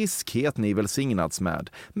den friskhet ni välsignats med.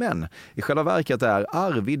 Men i själva verket är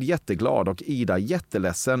Arvid jätteglad och Ida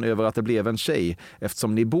jätteledsen över att det blev en tjej,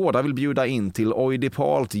 eftersom ni båda vill bjuda in till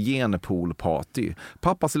oidipalt genpoolparty.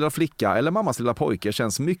 Pappas lilla flicka eller mammas lilla pojke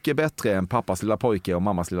känns mycket bättre än pappas lilla pojke och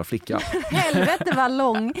mammas lilla flicka. Helvete var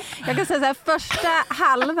lång. Jag kan säga så här, första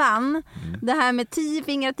halvan, det här med 10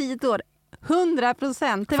 fingrar, 10 tår,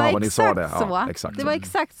 100%. Det var exakt så. Ja, exakt det var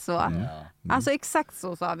exakt så. Alltså exakt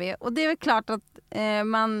så sa vi. Och det är väl klart att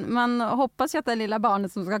man hoppas ju att det lilla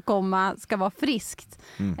barnet som ska komma ska vara friskt.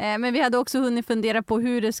 Men vi hade också hunnit fundera på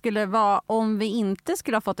hur det skulle vara om vi inte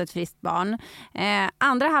skulle ha fått ett friskt barn.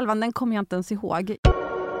 Andra halvan, den kommer jag inte ens ihåg.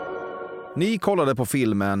 Ni kollade på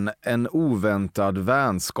filmen En oväntad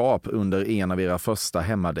vänskap under en av era första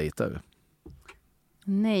hemmadejter.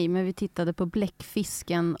 Nej, men vi tittade på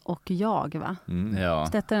Bläckfisken och jag, va? Ja.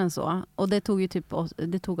 Stätter den så? Och det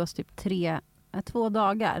tog oss typ 2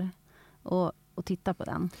 dagar att titta på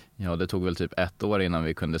den. Ja, det tog väl typ 1 år innan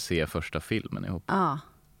vi kunde se första filmen ihop. Ja.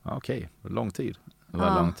 Okej, lång tid. Det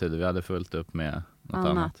var lång tid. Vi hade fullt upp med något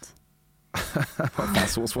annat.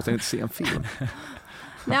 Så svårt att inte se en film.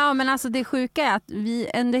 Ja, men alltså det sjuka är att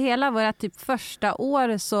vi under hela våra typ första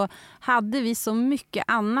år så hade vi så mycket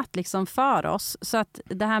annat liksom för oss, så att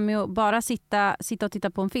det här med att bara sitta och titta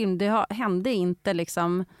på en film, det hände inte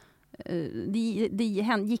liksom, det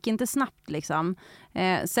gick inte snabbt liksom.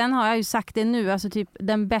 Sen har jag ju sagt det nu, alltså typ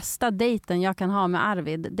den bästa dejten jag kan ha med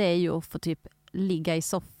Arvid, det är ju att få typ ligga i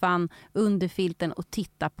soffan under filten och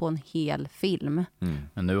titta på en hel film.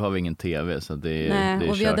 Men nu har vi ingen tv, så det är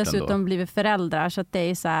och vi har dessutom ändå. Blivit föräldrar, så att det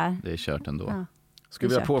är så här. Det är kört ändå. Ja,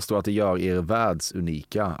 skulle jag påstå att det gör er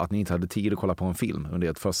världsunika att ni inte hade tid att kolla på en film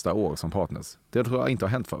under ert första år som partners. Det tror jag inte har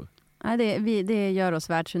hänt förr. Nej, det gör oss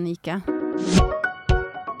världsunika.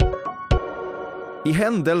 I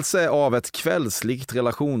händelse av ett kvällsligt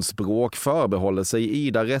relationsbråk förbehåller sig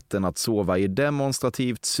Ida rätten att sova i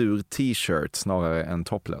demonstrativt sur t-shirt snarare än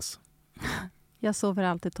topless. Jag sover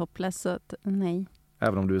alltid topless, så att, nej.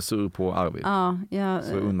 Även om du är sur på Arvid? Ja,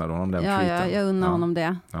 så unnar du honom den flyten? Ja, jag unnar honom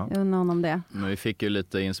det. Ja. Jag unnar honom det. Men vi fick ju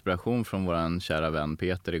lite inspiration från våran kära vän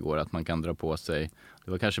Peter igår, att man kan dra på sig,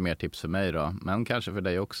 det var kanske mer tips för mig då, men kanske för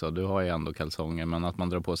dig också, du har ju ändå kalsonger, men att man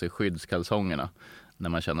drar på sig skyddskalsongerna när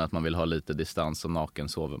man känner att man vill ha lite distans och naken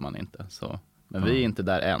sover man inte. Så. Men vi är inte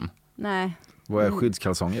där än. Nej. Vad är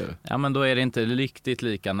skyddskalsonger? Ja, men då är det inte riktigt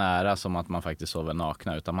lika nära som att man faktiskt sover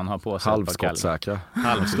nakna, utan man har på sig halvskottsäkra.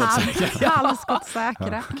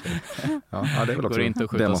 Halvskottsäkra. Ja, det är väl också går inte att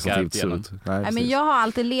skjuta skarpt genom. Nej, men jag har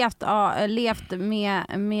alltid levt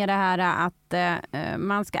med det här att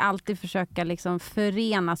man ska alltid försöka liksom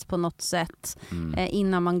förenas på något sätt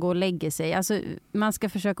innan man går och lägger sig. Alltså, man ska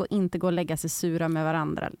försöka att inte gå och lägga sig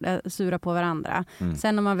sura på varandra.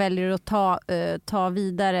 Sen om man väljer att ta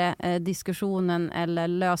vidare diskussionen eller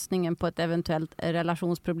lösningen på ett eventuellt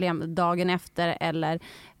relationsproblem dagen efter eller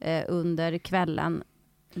under kvällen,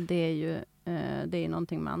 det är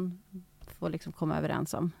någonting man får liksom komma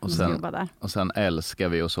överens om. Och sen älskar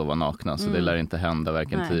vi att sova nakna, så det lär inte hända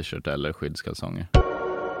varken t-shirt eller skyddskalsonger.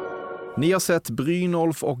 Ni har sett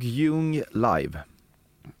Brynolf och Ljung live.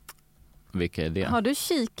 Vilka är det? Har du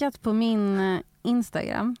kikat på min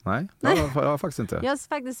Instagram? Nej, jag har faktiskt inte. Jag har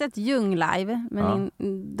faktiskt sett Ljung live, men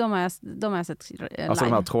de har jag sett live. Alltså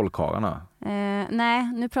de här trollkarlarna?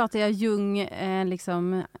 Nej, nu pratar jag Ljung,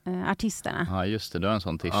 artisterna. Ja, just det, du har en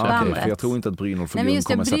sån t-shirt. Okay, för jag tror inte att Brynolf och Ljung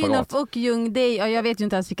kommer separat. Brynolf och Ljung, jag vet ju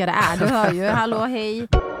inte ens vilka det är. Du hör ju, hallå, hej.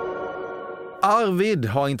 Arvid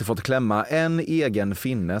har inte fått klämma en egen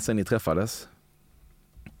finne sedan ni träffades.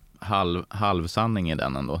 Halvsanning i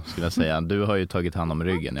den ändå, skulle jag säga. Du har ju tagit hand om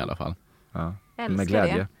ryggen i alla fall. Ja. Med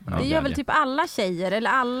glädje. Det gör väl typ alla tjejer, eller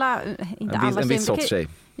alla, inte alla tjejer. En viss sorts tjej.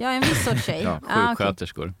 Ja, en viss sorts tjej.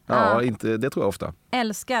 Sjuksköterskor. Ja, inte, det tror jag ofta.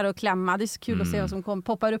 Älskar att klämma, det är så kul att se vad som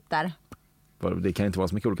poppar upp där. Det kan inte vara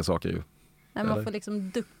så mycket olika saker ju. Nej, man får liksom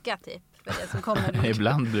ducka typ för det som kommer.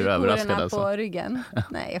 Ibland blir du överraskad alltså. På ryggen.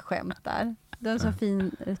 Nej, jag skämtar. Det är en så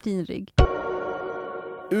fin rygg.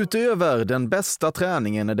 Utöver den bästa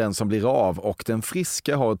träningen är den som blir av och den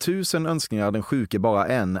friska har 1000 önskningar, den sjuke bara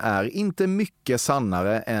en, är inte mycket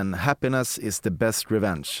sannare än happiness is the best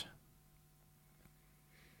revenge.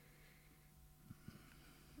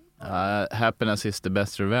 Happiness is the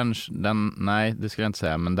best revenge. Nej, det skulle jag inte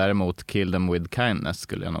säga. Men däremot kill them with kindness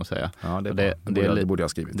skulle jag nog säga. Ja, det borde jag ha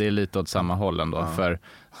skrivit. Det är lite åt samma håll ändå. Ja. För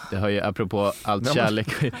det har ju, apropå allt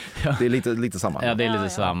kärlek. Det är lite samma. Ja, det är lite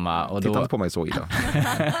samma. Och titta inte på mig så illa.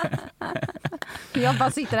 Jag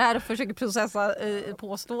bara sitter här och försöker processa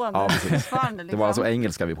påståenden. Ja, det var alltså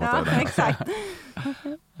engelska vi pratade om. Exakt.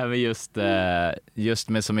 Just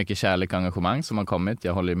med så mycket kärlek och engagemang som har kommit,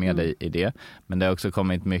 jag håller med dig i det, men det har också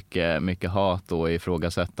kommit mycket hat och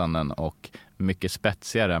ifrågasättanden och mycket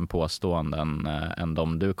spetsigare än påståenden än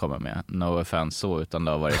de du kommer med. No offense så, utan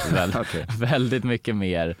det har varit väldigt mycket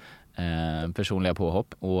mer personliga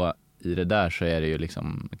påhopp, och i det där så är det ju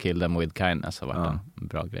liksom kill them with kindness har varit en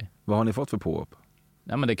bra grej. Vad har ni fått för påhopp?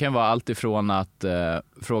 Ja, men det kan vara allt ifrån att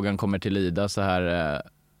frågan kommer till Ida så här,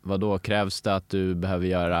 vad då krävs det att du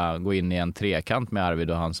behöver gå in i en trekant med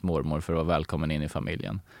Arvid och hans mormor för att vara välkommen in i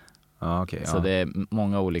familjen. Så det är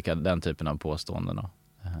många olika, den typen av påståenden då.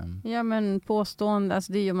 Ja, men påstående,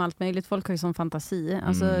 alltså det är ju om allt möjligt. Folk har ju sån fantasi.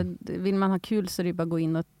 Alltså, vill man ha kul så är det bara att gå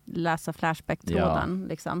in och läsa Flashback-tråden.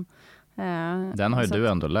 Liksom. Den har ju du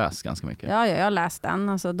ändå läst ganska mycket. Ja, jag har läst den.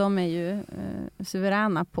 Alltså, de är ju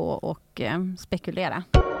suveräna på att spekulera.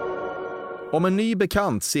 Om en ny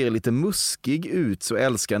bekant ser lite muskig ut så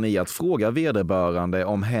älskar ni att fråga vederbörande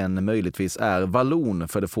om hen möjligtvis är vallon,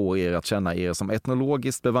 för det får er att känna er som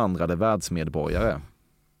etnologiskt bevandrade världsmedborgare.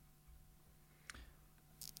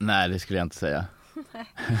 Nej, det skulle jag inte säga.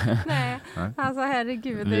 Nej, alltså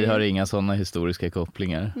herregud. Vi har inga sådana historiska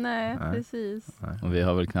kopplingar. Nej, precis. Och vi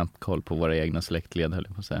har väl knappt koll på våra egna släktled, höll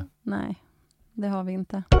jag på att säga. Nej, det har vi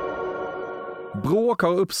inte. Bråk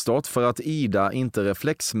har uppstått för att Ida inte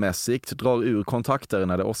reflexmässigt drar ur kontakter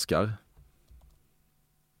när det åskar.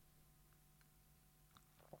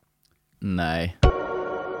 Nej.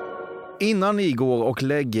 Innan ni går och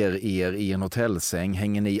lägger er i en hotellsäng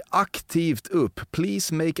hänger ni aktivt upp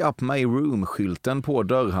 "Please make up my room"-skylten på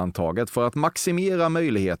dörrhandtaget för att maximera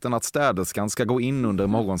möjligheten att städerskan ska gå in under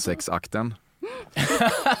morgonsexakten.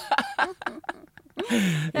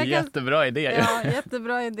 Jättebra idé. Ja,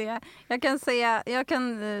 jättebra idé. Jag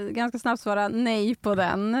kan ganska snabbt svara nej på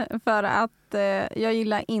den, för att jag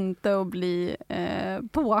gillar inte att bli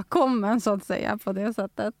påkommen så att säga på det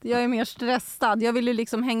sättet. Jag är mer stressad. Jag vill ju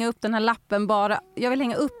liksom hänga upp den här lappen jag vill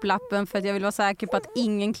hänga upp lappen för att jag vill vara säker på att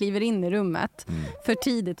ingen kliver in i rummet för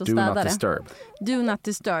tidigt och städar det. Do not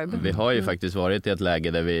disturb. Vi har ju faktiskt varit i ett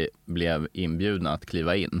läge där vi blev inbjudna att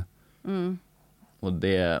kliva in. Och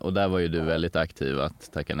där var ju du väldigt aktiv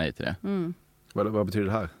att tacka nej till det. Vad betyder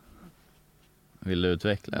det här? Vill du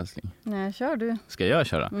utveckla, älskling? Nej, kör du. Ska jag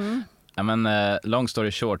köra? Ja, men long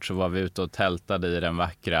story short så var vi ute och tältade i den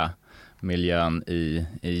vackra miljön i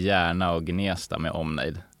Järna och Gnesta med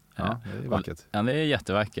omnejd. Ja, det är vackert. Ja, det är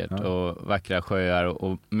jättevackert. Ja. Och vackra sjöar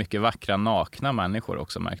och mycket vackra nakna människor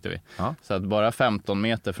också märkte vi. Ja. Så att bara 15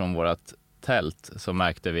 meter från vårt tält så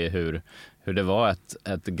märkte vi hur det var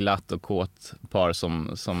ett glatt och kåt par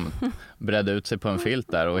som bredde ut sig på en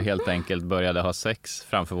filt där och helt enkelt började ha sex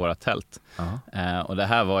framför våra tält. Och det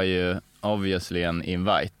här var ju obviously en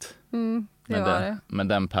invite. Men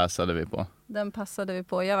den passade vi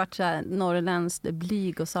på. Jag varit så här norrländskt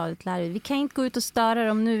blyg och sa till lärare, vi kan inte gå ut och störa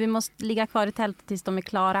dem nu, vi måste ligga kvar i tältet tills de är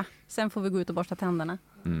klara. Sen får vi gå ut och borsta tänderna.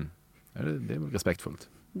 Det är respektfullt.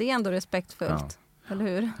 Det är ändå respektfullt, eller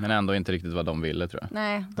hur? Men ändå inte riktigt vad de ville, tror jag.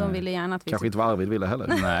 Nej, de ville gärna att vi... Kanske inte vad Arvid ville heller.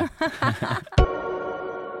 Nej.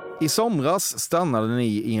 I somras stannade ni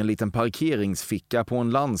i en liten parkeringsficka på en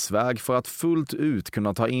landsväg för att fullt ut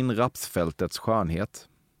kunna ta in rapsfältets skönhet.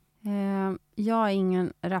 Jag är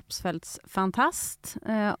ingen rapsfältsfantast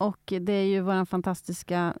och det är ju våran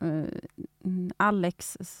fantastiska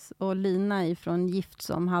Alex och Lina ifrån Gift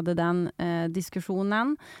som hade den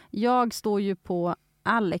diskussionen. Jag står ju på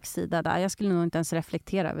Alex sida där. Jag skulle nog inte ens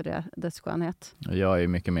reflektera över dess skönhet. Jag är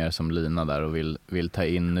mycket mer som Lina där och vill ta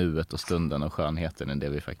in nuet och stunden och skönheten i det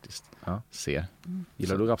vi faktiskt ser.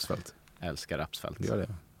 Gillar du rapsfält? Jag älskar rapsfält. Gör det.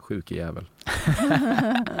 Sjuk jävel.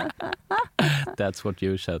 That's what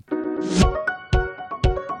you said.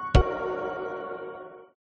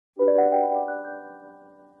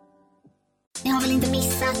 Ni har väl inte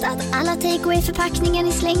missat att alla takeaway-förpackningar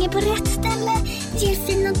ni slänger på rätt ställe ger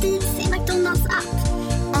fina deals i McDonalds app.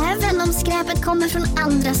 Även om skräpet kommer från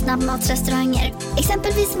andra snabbmatsrestauranger.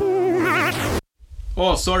 Exempelvis...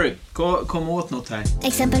 sorry. Kom åt något här.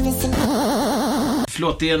 Exempelvis...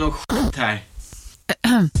 Förlåt, det är något skit här.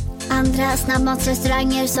 Andra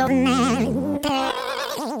snabbmatsrestauranger som...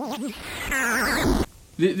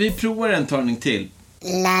 Vi provar en talning till.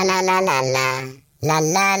 La la la la la. La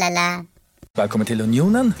la la la. Välkommen till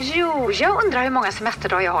Unionen. Jo, jag undrar hur många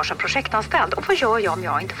semesterdagar jag har som projektanställd. Och vad gör jag om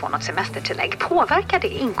jag inte får något semestertillägg? Påverkar det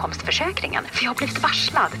inkomstförsäkringen? För jag har blivit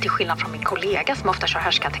varslad, till skillnad från min kollega som ofta kör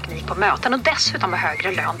härskarteknik på möten och dessutom har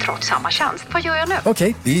högre lön trots samma tjänst. Vad gör jag nu?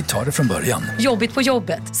 Okej, vi tar det från början. Jobbigt på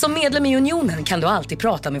jobbet. Som medlem i Unionen kan du alltid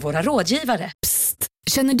prata med våra rådgivare. Psst!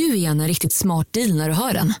 Känner du igen en riktigt smart deal när du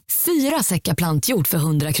hör den? 4 säckar plantjord för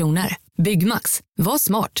 100 kronor. Byggmax. Var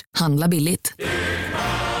smart. Handla billigt.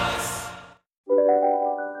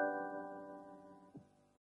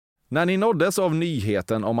 När ni nåddes av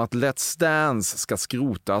nyheten om att Let's Dance ska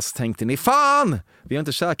skrotas tänkte ni, fan! Vi har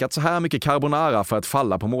inte käkat så här mycket carbonara för att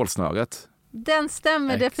falla på målsnöret. Den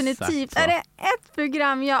stämmer definitivt. Så. Är det ett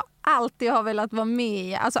program jag alltid har velat vara med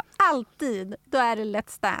i, alltså alltid, då är det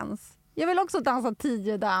Let's Dance. Jag vill också dansa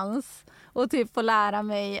 10 dans och typ få lära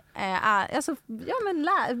mig,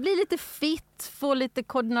 bli lite fit, få lite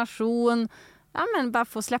koordination, bara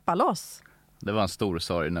få släppa loss. Det var en stor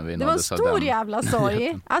sorg när vi nåddes. Det var en stor jävla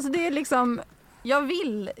sorg. Alltså det är liksom, jag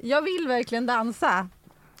vill verkligen dansa.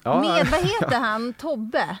 Vad heter han?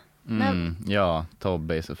 Tobbe? Ja,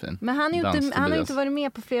 Tobbe är så fin. Men han har inte varit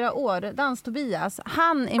med på flera år. Dans-Tobias.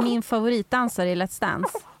 Han är min favoritdansare i Let's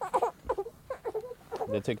Dance.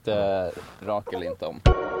 Det tyckte Rakel inte om.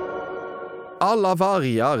 Alla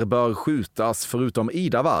vargar bör skjutas förutom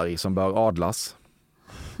Ida varg som bör adlas.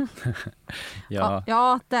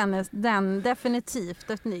 Ja, den definitivt.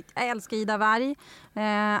 Jag älskar Ida varg.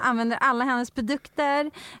 Använder alla hennes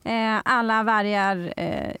produkter. Alla vargar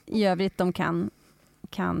i övrigt de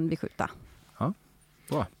kan vi skjuta. Ja,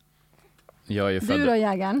 bra. Du då,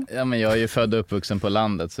 jägaren? Ja, men jag är ju född och uppvuxen på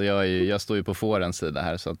landet så jag står ju på fårens sida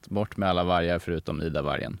här, så att bort med alla vargar förutom Ida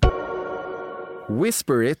vargen.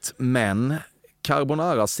 Whisper it, men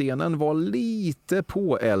Carbonara-scenen var lite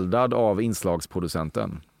påeldad av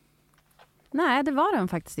inslagsproducenten. Nej, det var den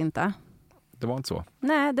faktiskt inte. Det var inte så?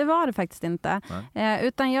 Nej, det var det faktiskt inte.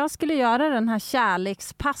 Utan jag skulle göra den här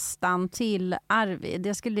kärlekspastan till Arvid.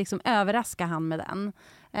 Jag skulle liksom överraska han med den.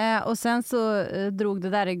 Och sen så drog det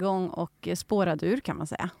där igång och spårade ur, kan man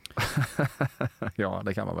säga. Ja,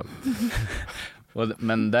 det kan man väl.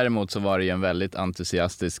 Men däremot så var det ju en väldigt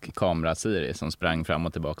entusiastisk kameraserie som sprang fram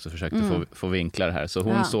och tillbaka och försökte få vinklar här. Så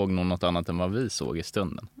hon såg nog något annat än vad vi såg i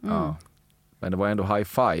stunden. Ja. Men det var ändå high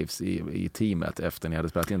fives i teamet efter ni hade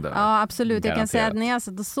spelat in det. Ja, absolut. Jag kan säga att när jag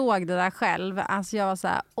satt och såg det där själv, alltså jag var så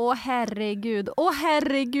här, åh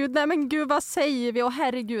herregud, nej men gud, vad säger vi, åh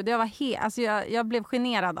herregud. Jag blev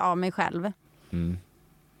generad av mig själv.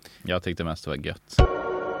 Jag tyckte mest det var gött.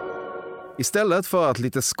 Istället för att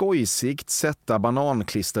lite skojsigt sätta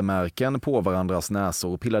bananklistermärken på varandras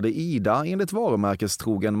näsor pillade Ida enligt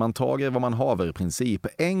varumärkestrogen man tager vad man haver princip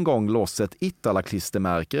en gång loss ett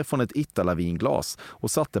Itala-klistermärke från ett Itala-vinglas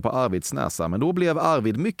och satte på Arvids näsa. Men då blev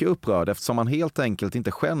Arvid mycket upprörd eftersom man helt enkelt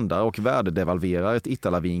inte skändar och värdedevalverar ett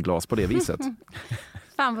Itala-vinglas på det viset.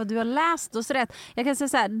 Fan vad du har läst oss rätt. Jag kan säga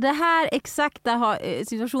så här, det här exakta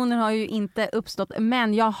situationen har ju inte uppstått,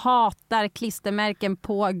 men jag hatar klistermärken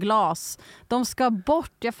på glas. De ska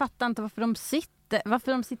bort. Jag fattar inte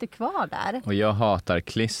varför de sitter kvar där. Och jag hatar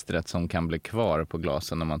klistret som kan bli kvar på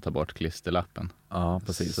glasen när man tar bort klisterlappen. Ja,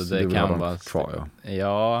 precis. Så det kan vara kvar, ja.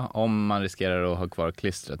 Ja, om man riskerar att ha kvar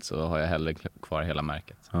klistret så har jag hellre kvar hela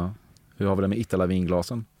märket. Ja. Hur har vi det med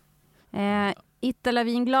Itala-vinglasen?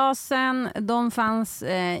 Itala-vinglasen, de fanns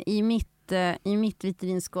i mitt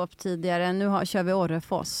vitrinskåp tidigare. Nu kör vi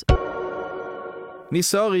Orrefors. Ni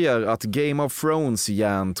sörjer att Game of Thrones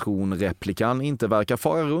järntron-replikan inte verkar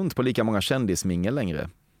fara runt på lika många kändismingel längre.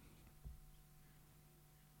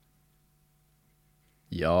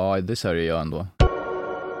 Ja, det sörjer jag ändå.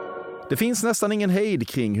 Det finns nästan ingen hejd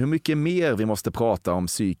kring hur mycket mer vi måste prata om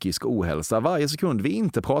psykisk ohälsa. Varje sekund vi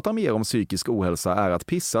inte pratar mer om psykisk ohälsa är att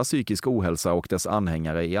pissa psykisk ohälsa och dess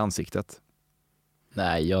anhängare i ansiktet.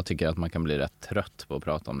 Nej, jag tycker att man kan bli rätt trött på att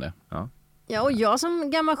prata om det. Ja, och jag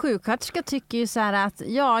som gammal sjuksköterska tycker ju så här att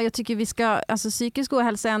jag tycker vi ska, alltså psykisk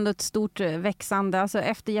ohälsa är ändå ett stort växande, alltså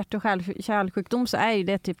efter hjärt- och kärlsjukdom så är ju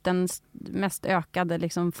det typ den mest ökade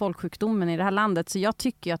liksom folksjukdomen i det här landet, så jag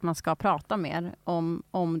tycker ju att man ska prata mer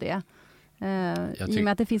om det. I och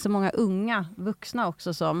med att det finns så många unga vuxna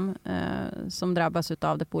också som drabbas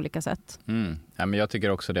av det på olika sätt. Ja, men jag tycker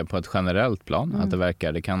också det på ett generellt plan, att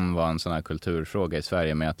det kan vara en sån här kulturfråga i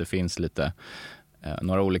Sverige med att det finns lite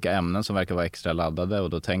några olika ämnen som verkar vara extra laddade, och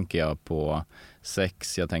då tänker jag på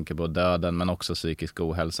sex, jag tänker på döden, men också psykisk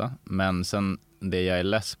ohälsa. Men sen det jag är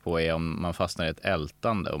less på är om man fastnar i ett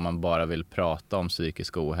ältande och man bara vill prata om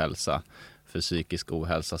psykisk ohälsa för psykisk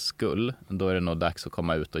ohälsas skull. Då är det nog dags att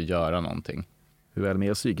komma ut och göra någonting. Hur är det med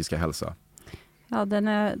er psykiska hälsa? Ja, den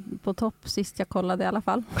är på topp sist jag kollade i alla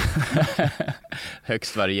fall.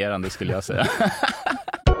 Högst varierande skulle jag säga.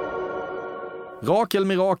 Rakel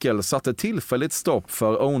Mirakel satte tillfälligt stopp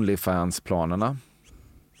för OnlyFans-planerna.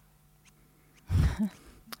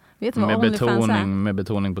 Vet du vad OnlyFans är? Med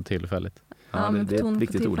betoning på tillfälligt. Ja, det är ett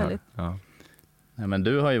viktigt ord här. Ja. Ja, men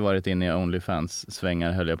du har ju varit inne i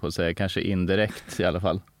OnlyFans-svängar, höll jag på att säga. Kanske indirekt i alla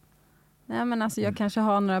fall. Nej, men alltså jag kanske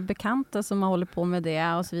har några bekanta som har hållit på med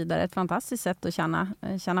det och så vidare. Ett fantastiskt sätt att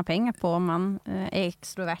tjäna pengar på om man är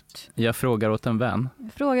extrovert. Jag frågar åt en vän.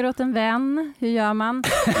 Hur gör man?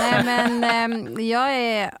 Nej, men jag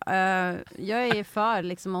är för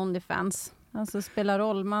liksom OnlyFans. Alltså spelar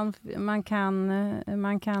roll.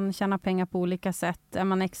 Man kan tjäna pengar på olika sätt. Är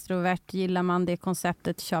man extrovert, gillar man det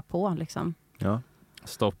konceptet, kör på liksom. Ja.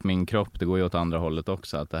 Stopp min kropp, det går ju åt andra hållet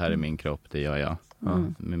också. Att det här är min kropp, det gör jag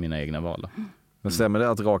med mina egna val. Men stämmer det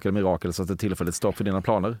att Rakel Mirakel satte tillfälligt stopp för dina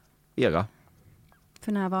planer? Era?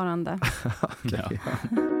 För närvarande. Okay.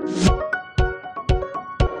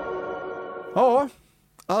 Ja,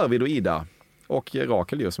 Arvid och Ida och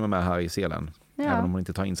Rakel ju som är med här i scenen. Ja. Även om hon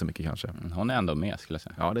inte tar in så mycket kanske. Hon är ändå med skulle jag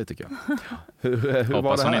säga. Ja, det tycker jag. hur hoppas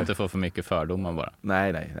var det hon här? inte får för mycket fördomar bara.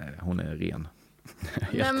 Nej, hon är ren.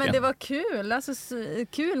 Nej, men det var kul. Alltså,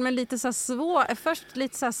 kul men lite så svårt. Först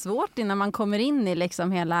lite så svårt innan man kommer in i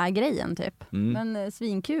liksom hela grejen typ. Men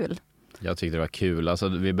svinkul. Jag tyckte det var kul. Alltså,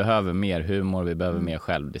 vi behöver mer humor, vi behöver mer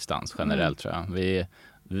självdistans generellt tror jag.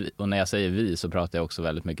 Och när jag säger vi så pratar jag också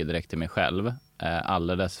väldigt mycket direkt till mig själv.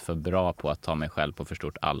 Alldeles för bra på att ta mig själv på för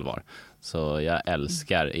stort allvar. Så jag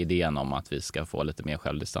älskar idén om att vi ska få lite mer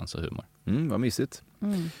självdistans och humor. Vad mysigt.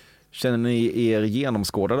 Känner ni er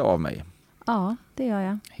genomskådade av mig? Ja, det gör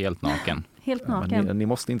jag. Helt naken. Helt naken. Ni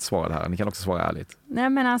måste inte svara det här. Ni kan också svara ärligt. Nej,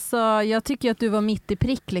 men alltså, jag tycker att du var mitt i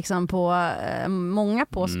prick liksom, på många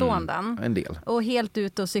påståenden. En del. Och helt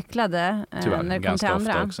ute och cyklade tyvärr, när det kom till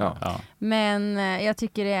andra. Också. Ja. Men jag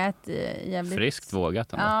tycker det är ett jävligt... Friskt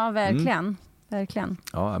vågat ändå. Ja, verkligen. Verkligen.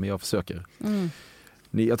 Ja, men jag försöker.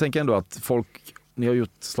 Jag tänker ändå att ni har ju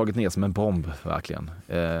slagit ner som en bomb, verkligen.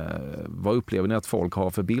 Vad upplever ni att folk har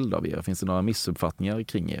för bild av er? Finns det några missuppfattningar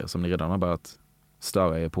kring er som ni redan har börjat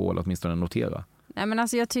störa er på eller åtminstone notera? Nej, men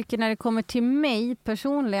alltså jag tycker när det kommer till mig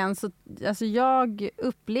personligen så alltså jag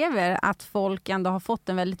upplever att folk ändå har fått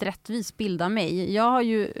en väldigt rättvis bild av mig. Jag har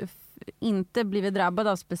ju inte blivit drabbad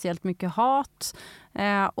av speciellt mycket hat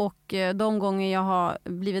och de gånger jag har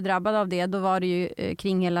blivit drabbad av det då var det ju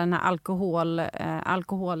kring hela den här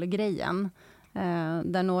alkoholgrejen.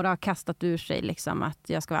 Där några har kastat ur sig liksom, att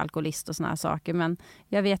jag ska vara alkoholist och såna här saker. Men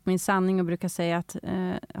jag vet min sanning och brukar säga att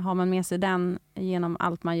har man med sig den genom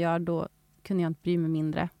allt man gör, då kunde jag inte bry mig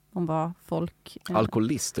mindre om vad folk...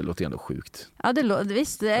 Alkoholist, det låter ändå sjukt. Ja,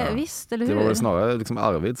 visst, eller hur? Det var väl snarare liksom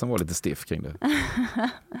Arvid som var lite stiff kring det.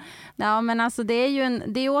 Ja, men alltså det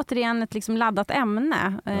är återigen ett liksom laddat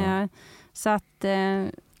ämne. Så att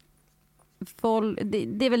det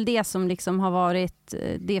är väl det som liksom har varit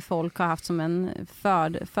det folk har haft som en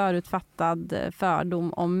förutfattad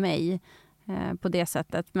fördom om mig på det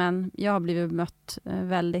sättet. Men jag har blivit mött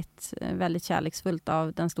väldigt, väldigt kärleksfullt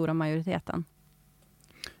av den stora majoriteten.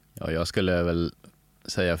 Ja, jag skulle väl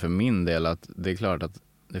säga för min del att det är klart att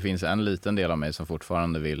det finns en liten del av mig som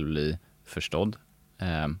fortfarande vill bli förstådd.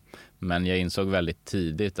 Men jag insåg väldigt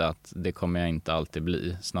tidigt att det kommer jag inte alltid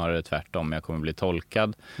bli. Snarare tvärtom, jag kommer bli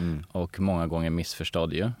tolkad och många gånger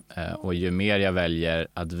missförstådd ju. Och ju mer jag väljer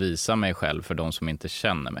att visa mig själv för de som inte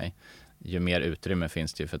känner mig, ju mer utrymme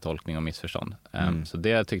finns det ju för tolkning och missförstånd. Så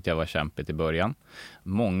det tyckte jag var kämpigt i början.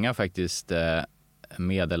 Många faktiskt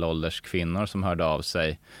medelålders kvinnor som hörde av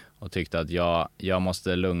sig och tyckte att jag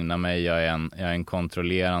måste lugna mig, jag är en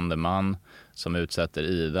kontrollerande man som utsätter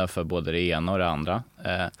Ida för både det ena och det andra.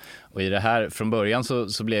 Och i det här, från början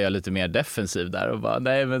så blev jag lite mer defensiv där och bara,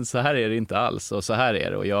 nej men så här är det inte alls och så här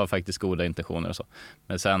är det och jag har faktiskt goda intentioner och så.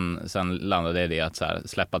 Men sen landade det i det att så här,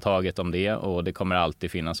 släppa taget om det och det kommer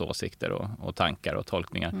alltid finnas åsikter och tankar och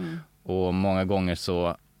tolkningar. Och många gånger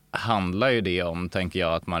så handlar ju det om, tänker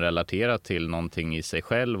jag, att man relaterar till någonting i sig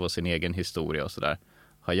själv och sin egen historia och sådär,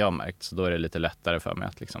 har jag märkt. Så då är det lite lättare för mig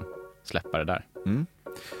att liksom släppa det där.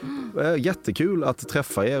 Jättekul att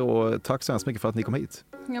träffa er och tack så hemskt mycket för att ni kom hit.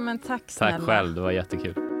 Ja, men tack snälla. Tack själv, det var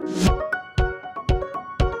jättekul.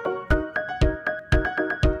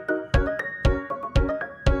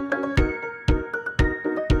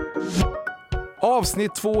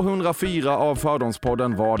 Avsnitt 204 av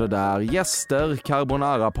Fördomspodden var det där. Gäster,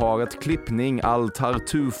 Carbonaraparet, klippning,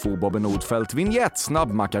 Altartufo, Bobbe Nordfeldt, vignett,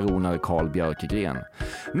 snabbmakaroner, Carl Björkegren.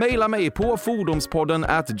 Maila mig på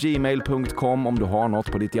fordomspodden@gmail.com om du har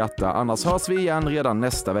något på ditt hjärta. Annars hörs vi igen redan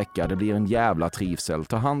nästa vecka. Det blir en jävla trivsel.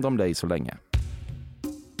 Ta hand om dig så länge.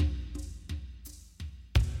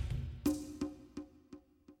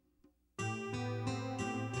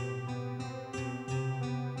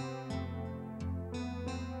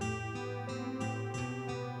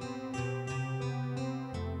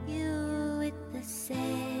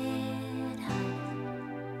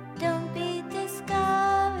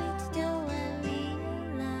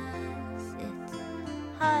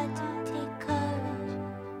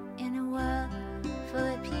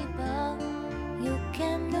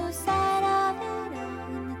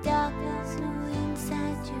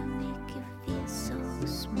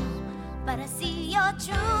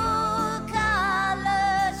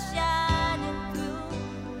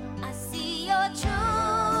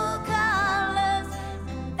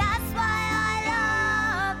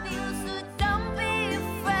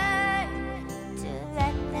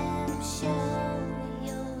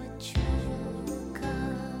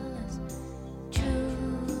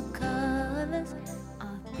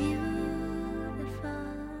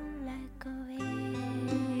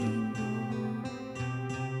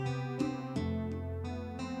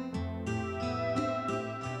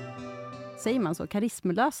 Säger man så?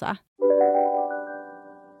 Karismlösa?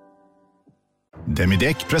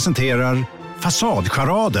 Demideck presenterar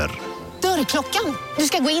Fasadcharader. Dörrklockan. Du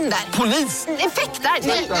ska gå in där. Polis? Effektar?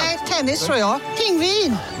 Nej, tennis tror jag.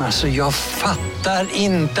 Pingvin. Alltså jag fattar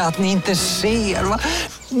inte att ni inte ser. Va?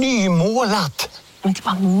 Nymålat. Men det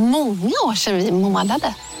var många år sedan vi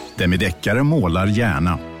målade. Demideckare målar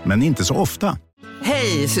gärna, men inte så ofta.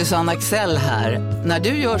 Hej, Susanne Axel här. När du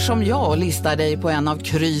gör som jag och listar dig på en av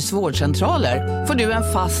Krys vårdcentraler får du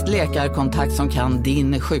en fast läkarkontakt som kan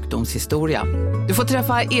din sjukdomshistoria. Du får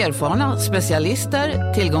träffa erfarna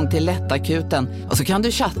specialister, tillgång till lättakuten och så kan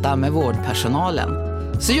du chatta med vårdpersonalen.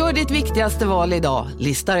 Så gör ditt viktigaste val idag,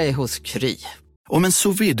 lista dig hos Kry. Om en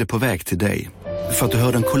sous vide är på väg till dig för att du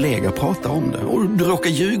hörde en kollega prata om det och du råkar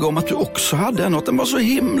ljuga om att du också hade en och att den var så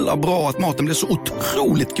himla bra att maten blev så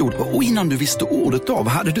otroligt god. Och innan du visste ordet av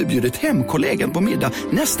hade du bjudit hem kollegan på middag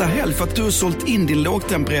nästa helg för att du har sålt in din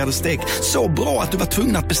lågtempererade stek så bra att du var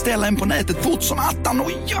tvungen att beställa en på nätet fort som attan.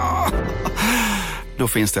 Och ja! Då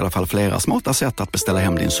finns det i alla fall flera smarta sätt att beställa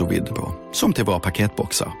hem din sous vide på. Som till våra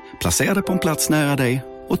paketboxar. Placerade på en plats nära dig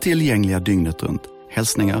och tillgängliga dygnet runt.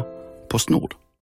 Hälsningar, PostNord.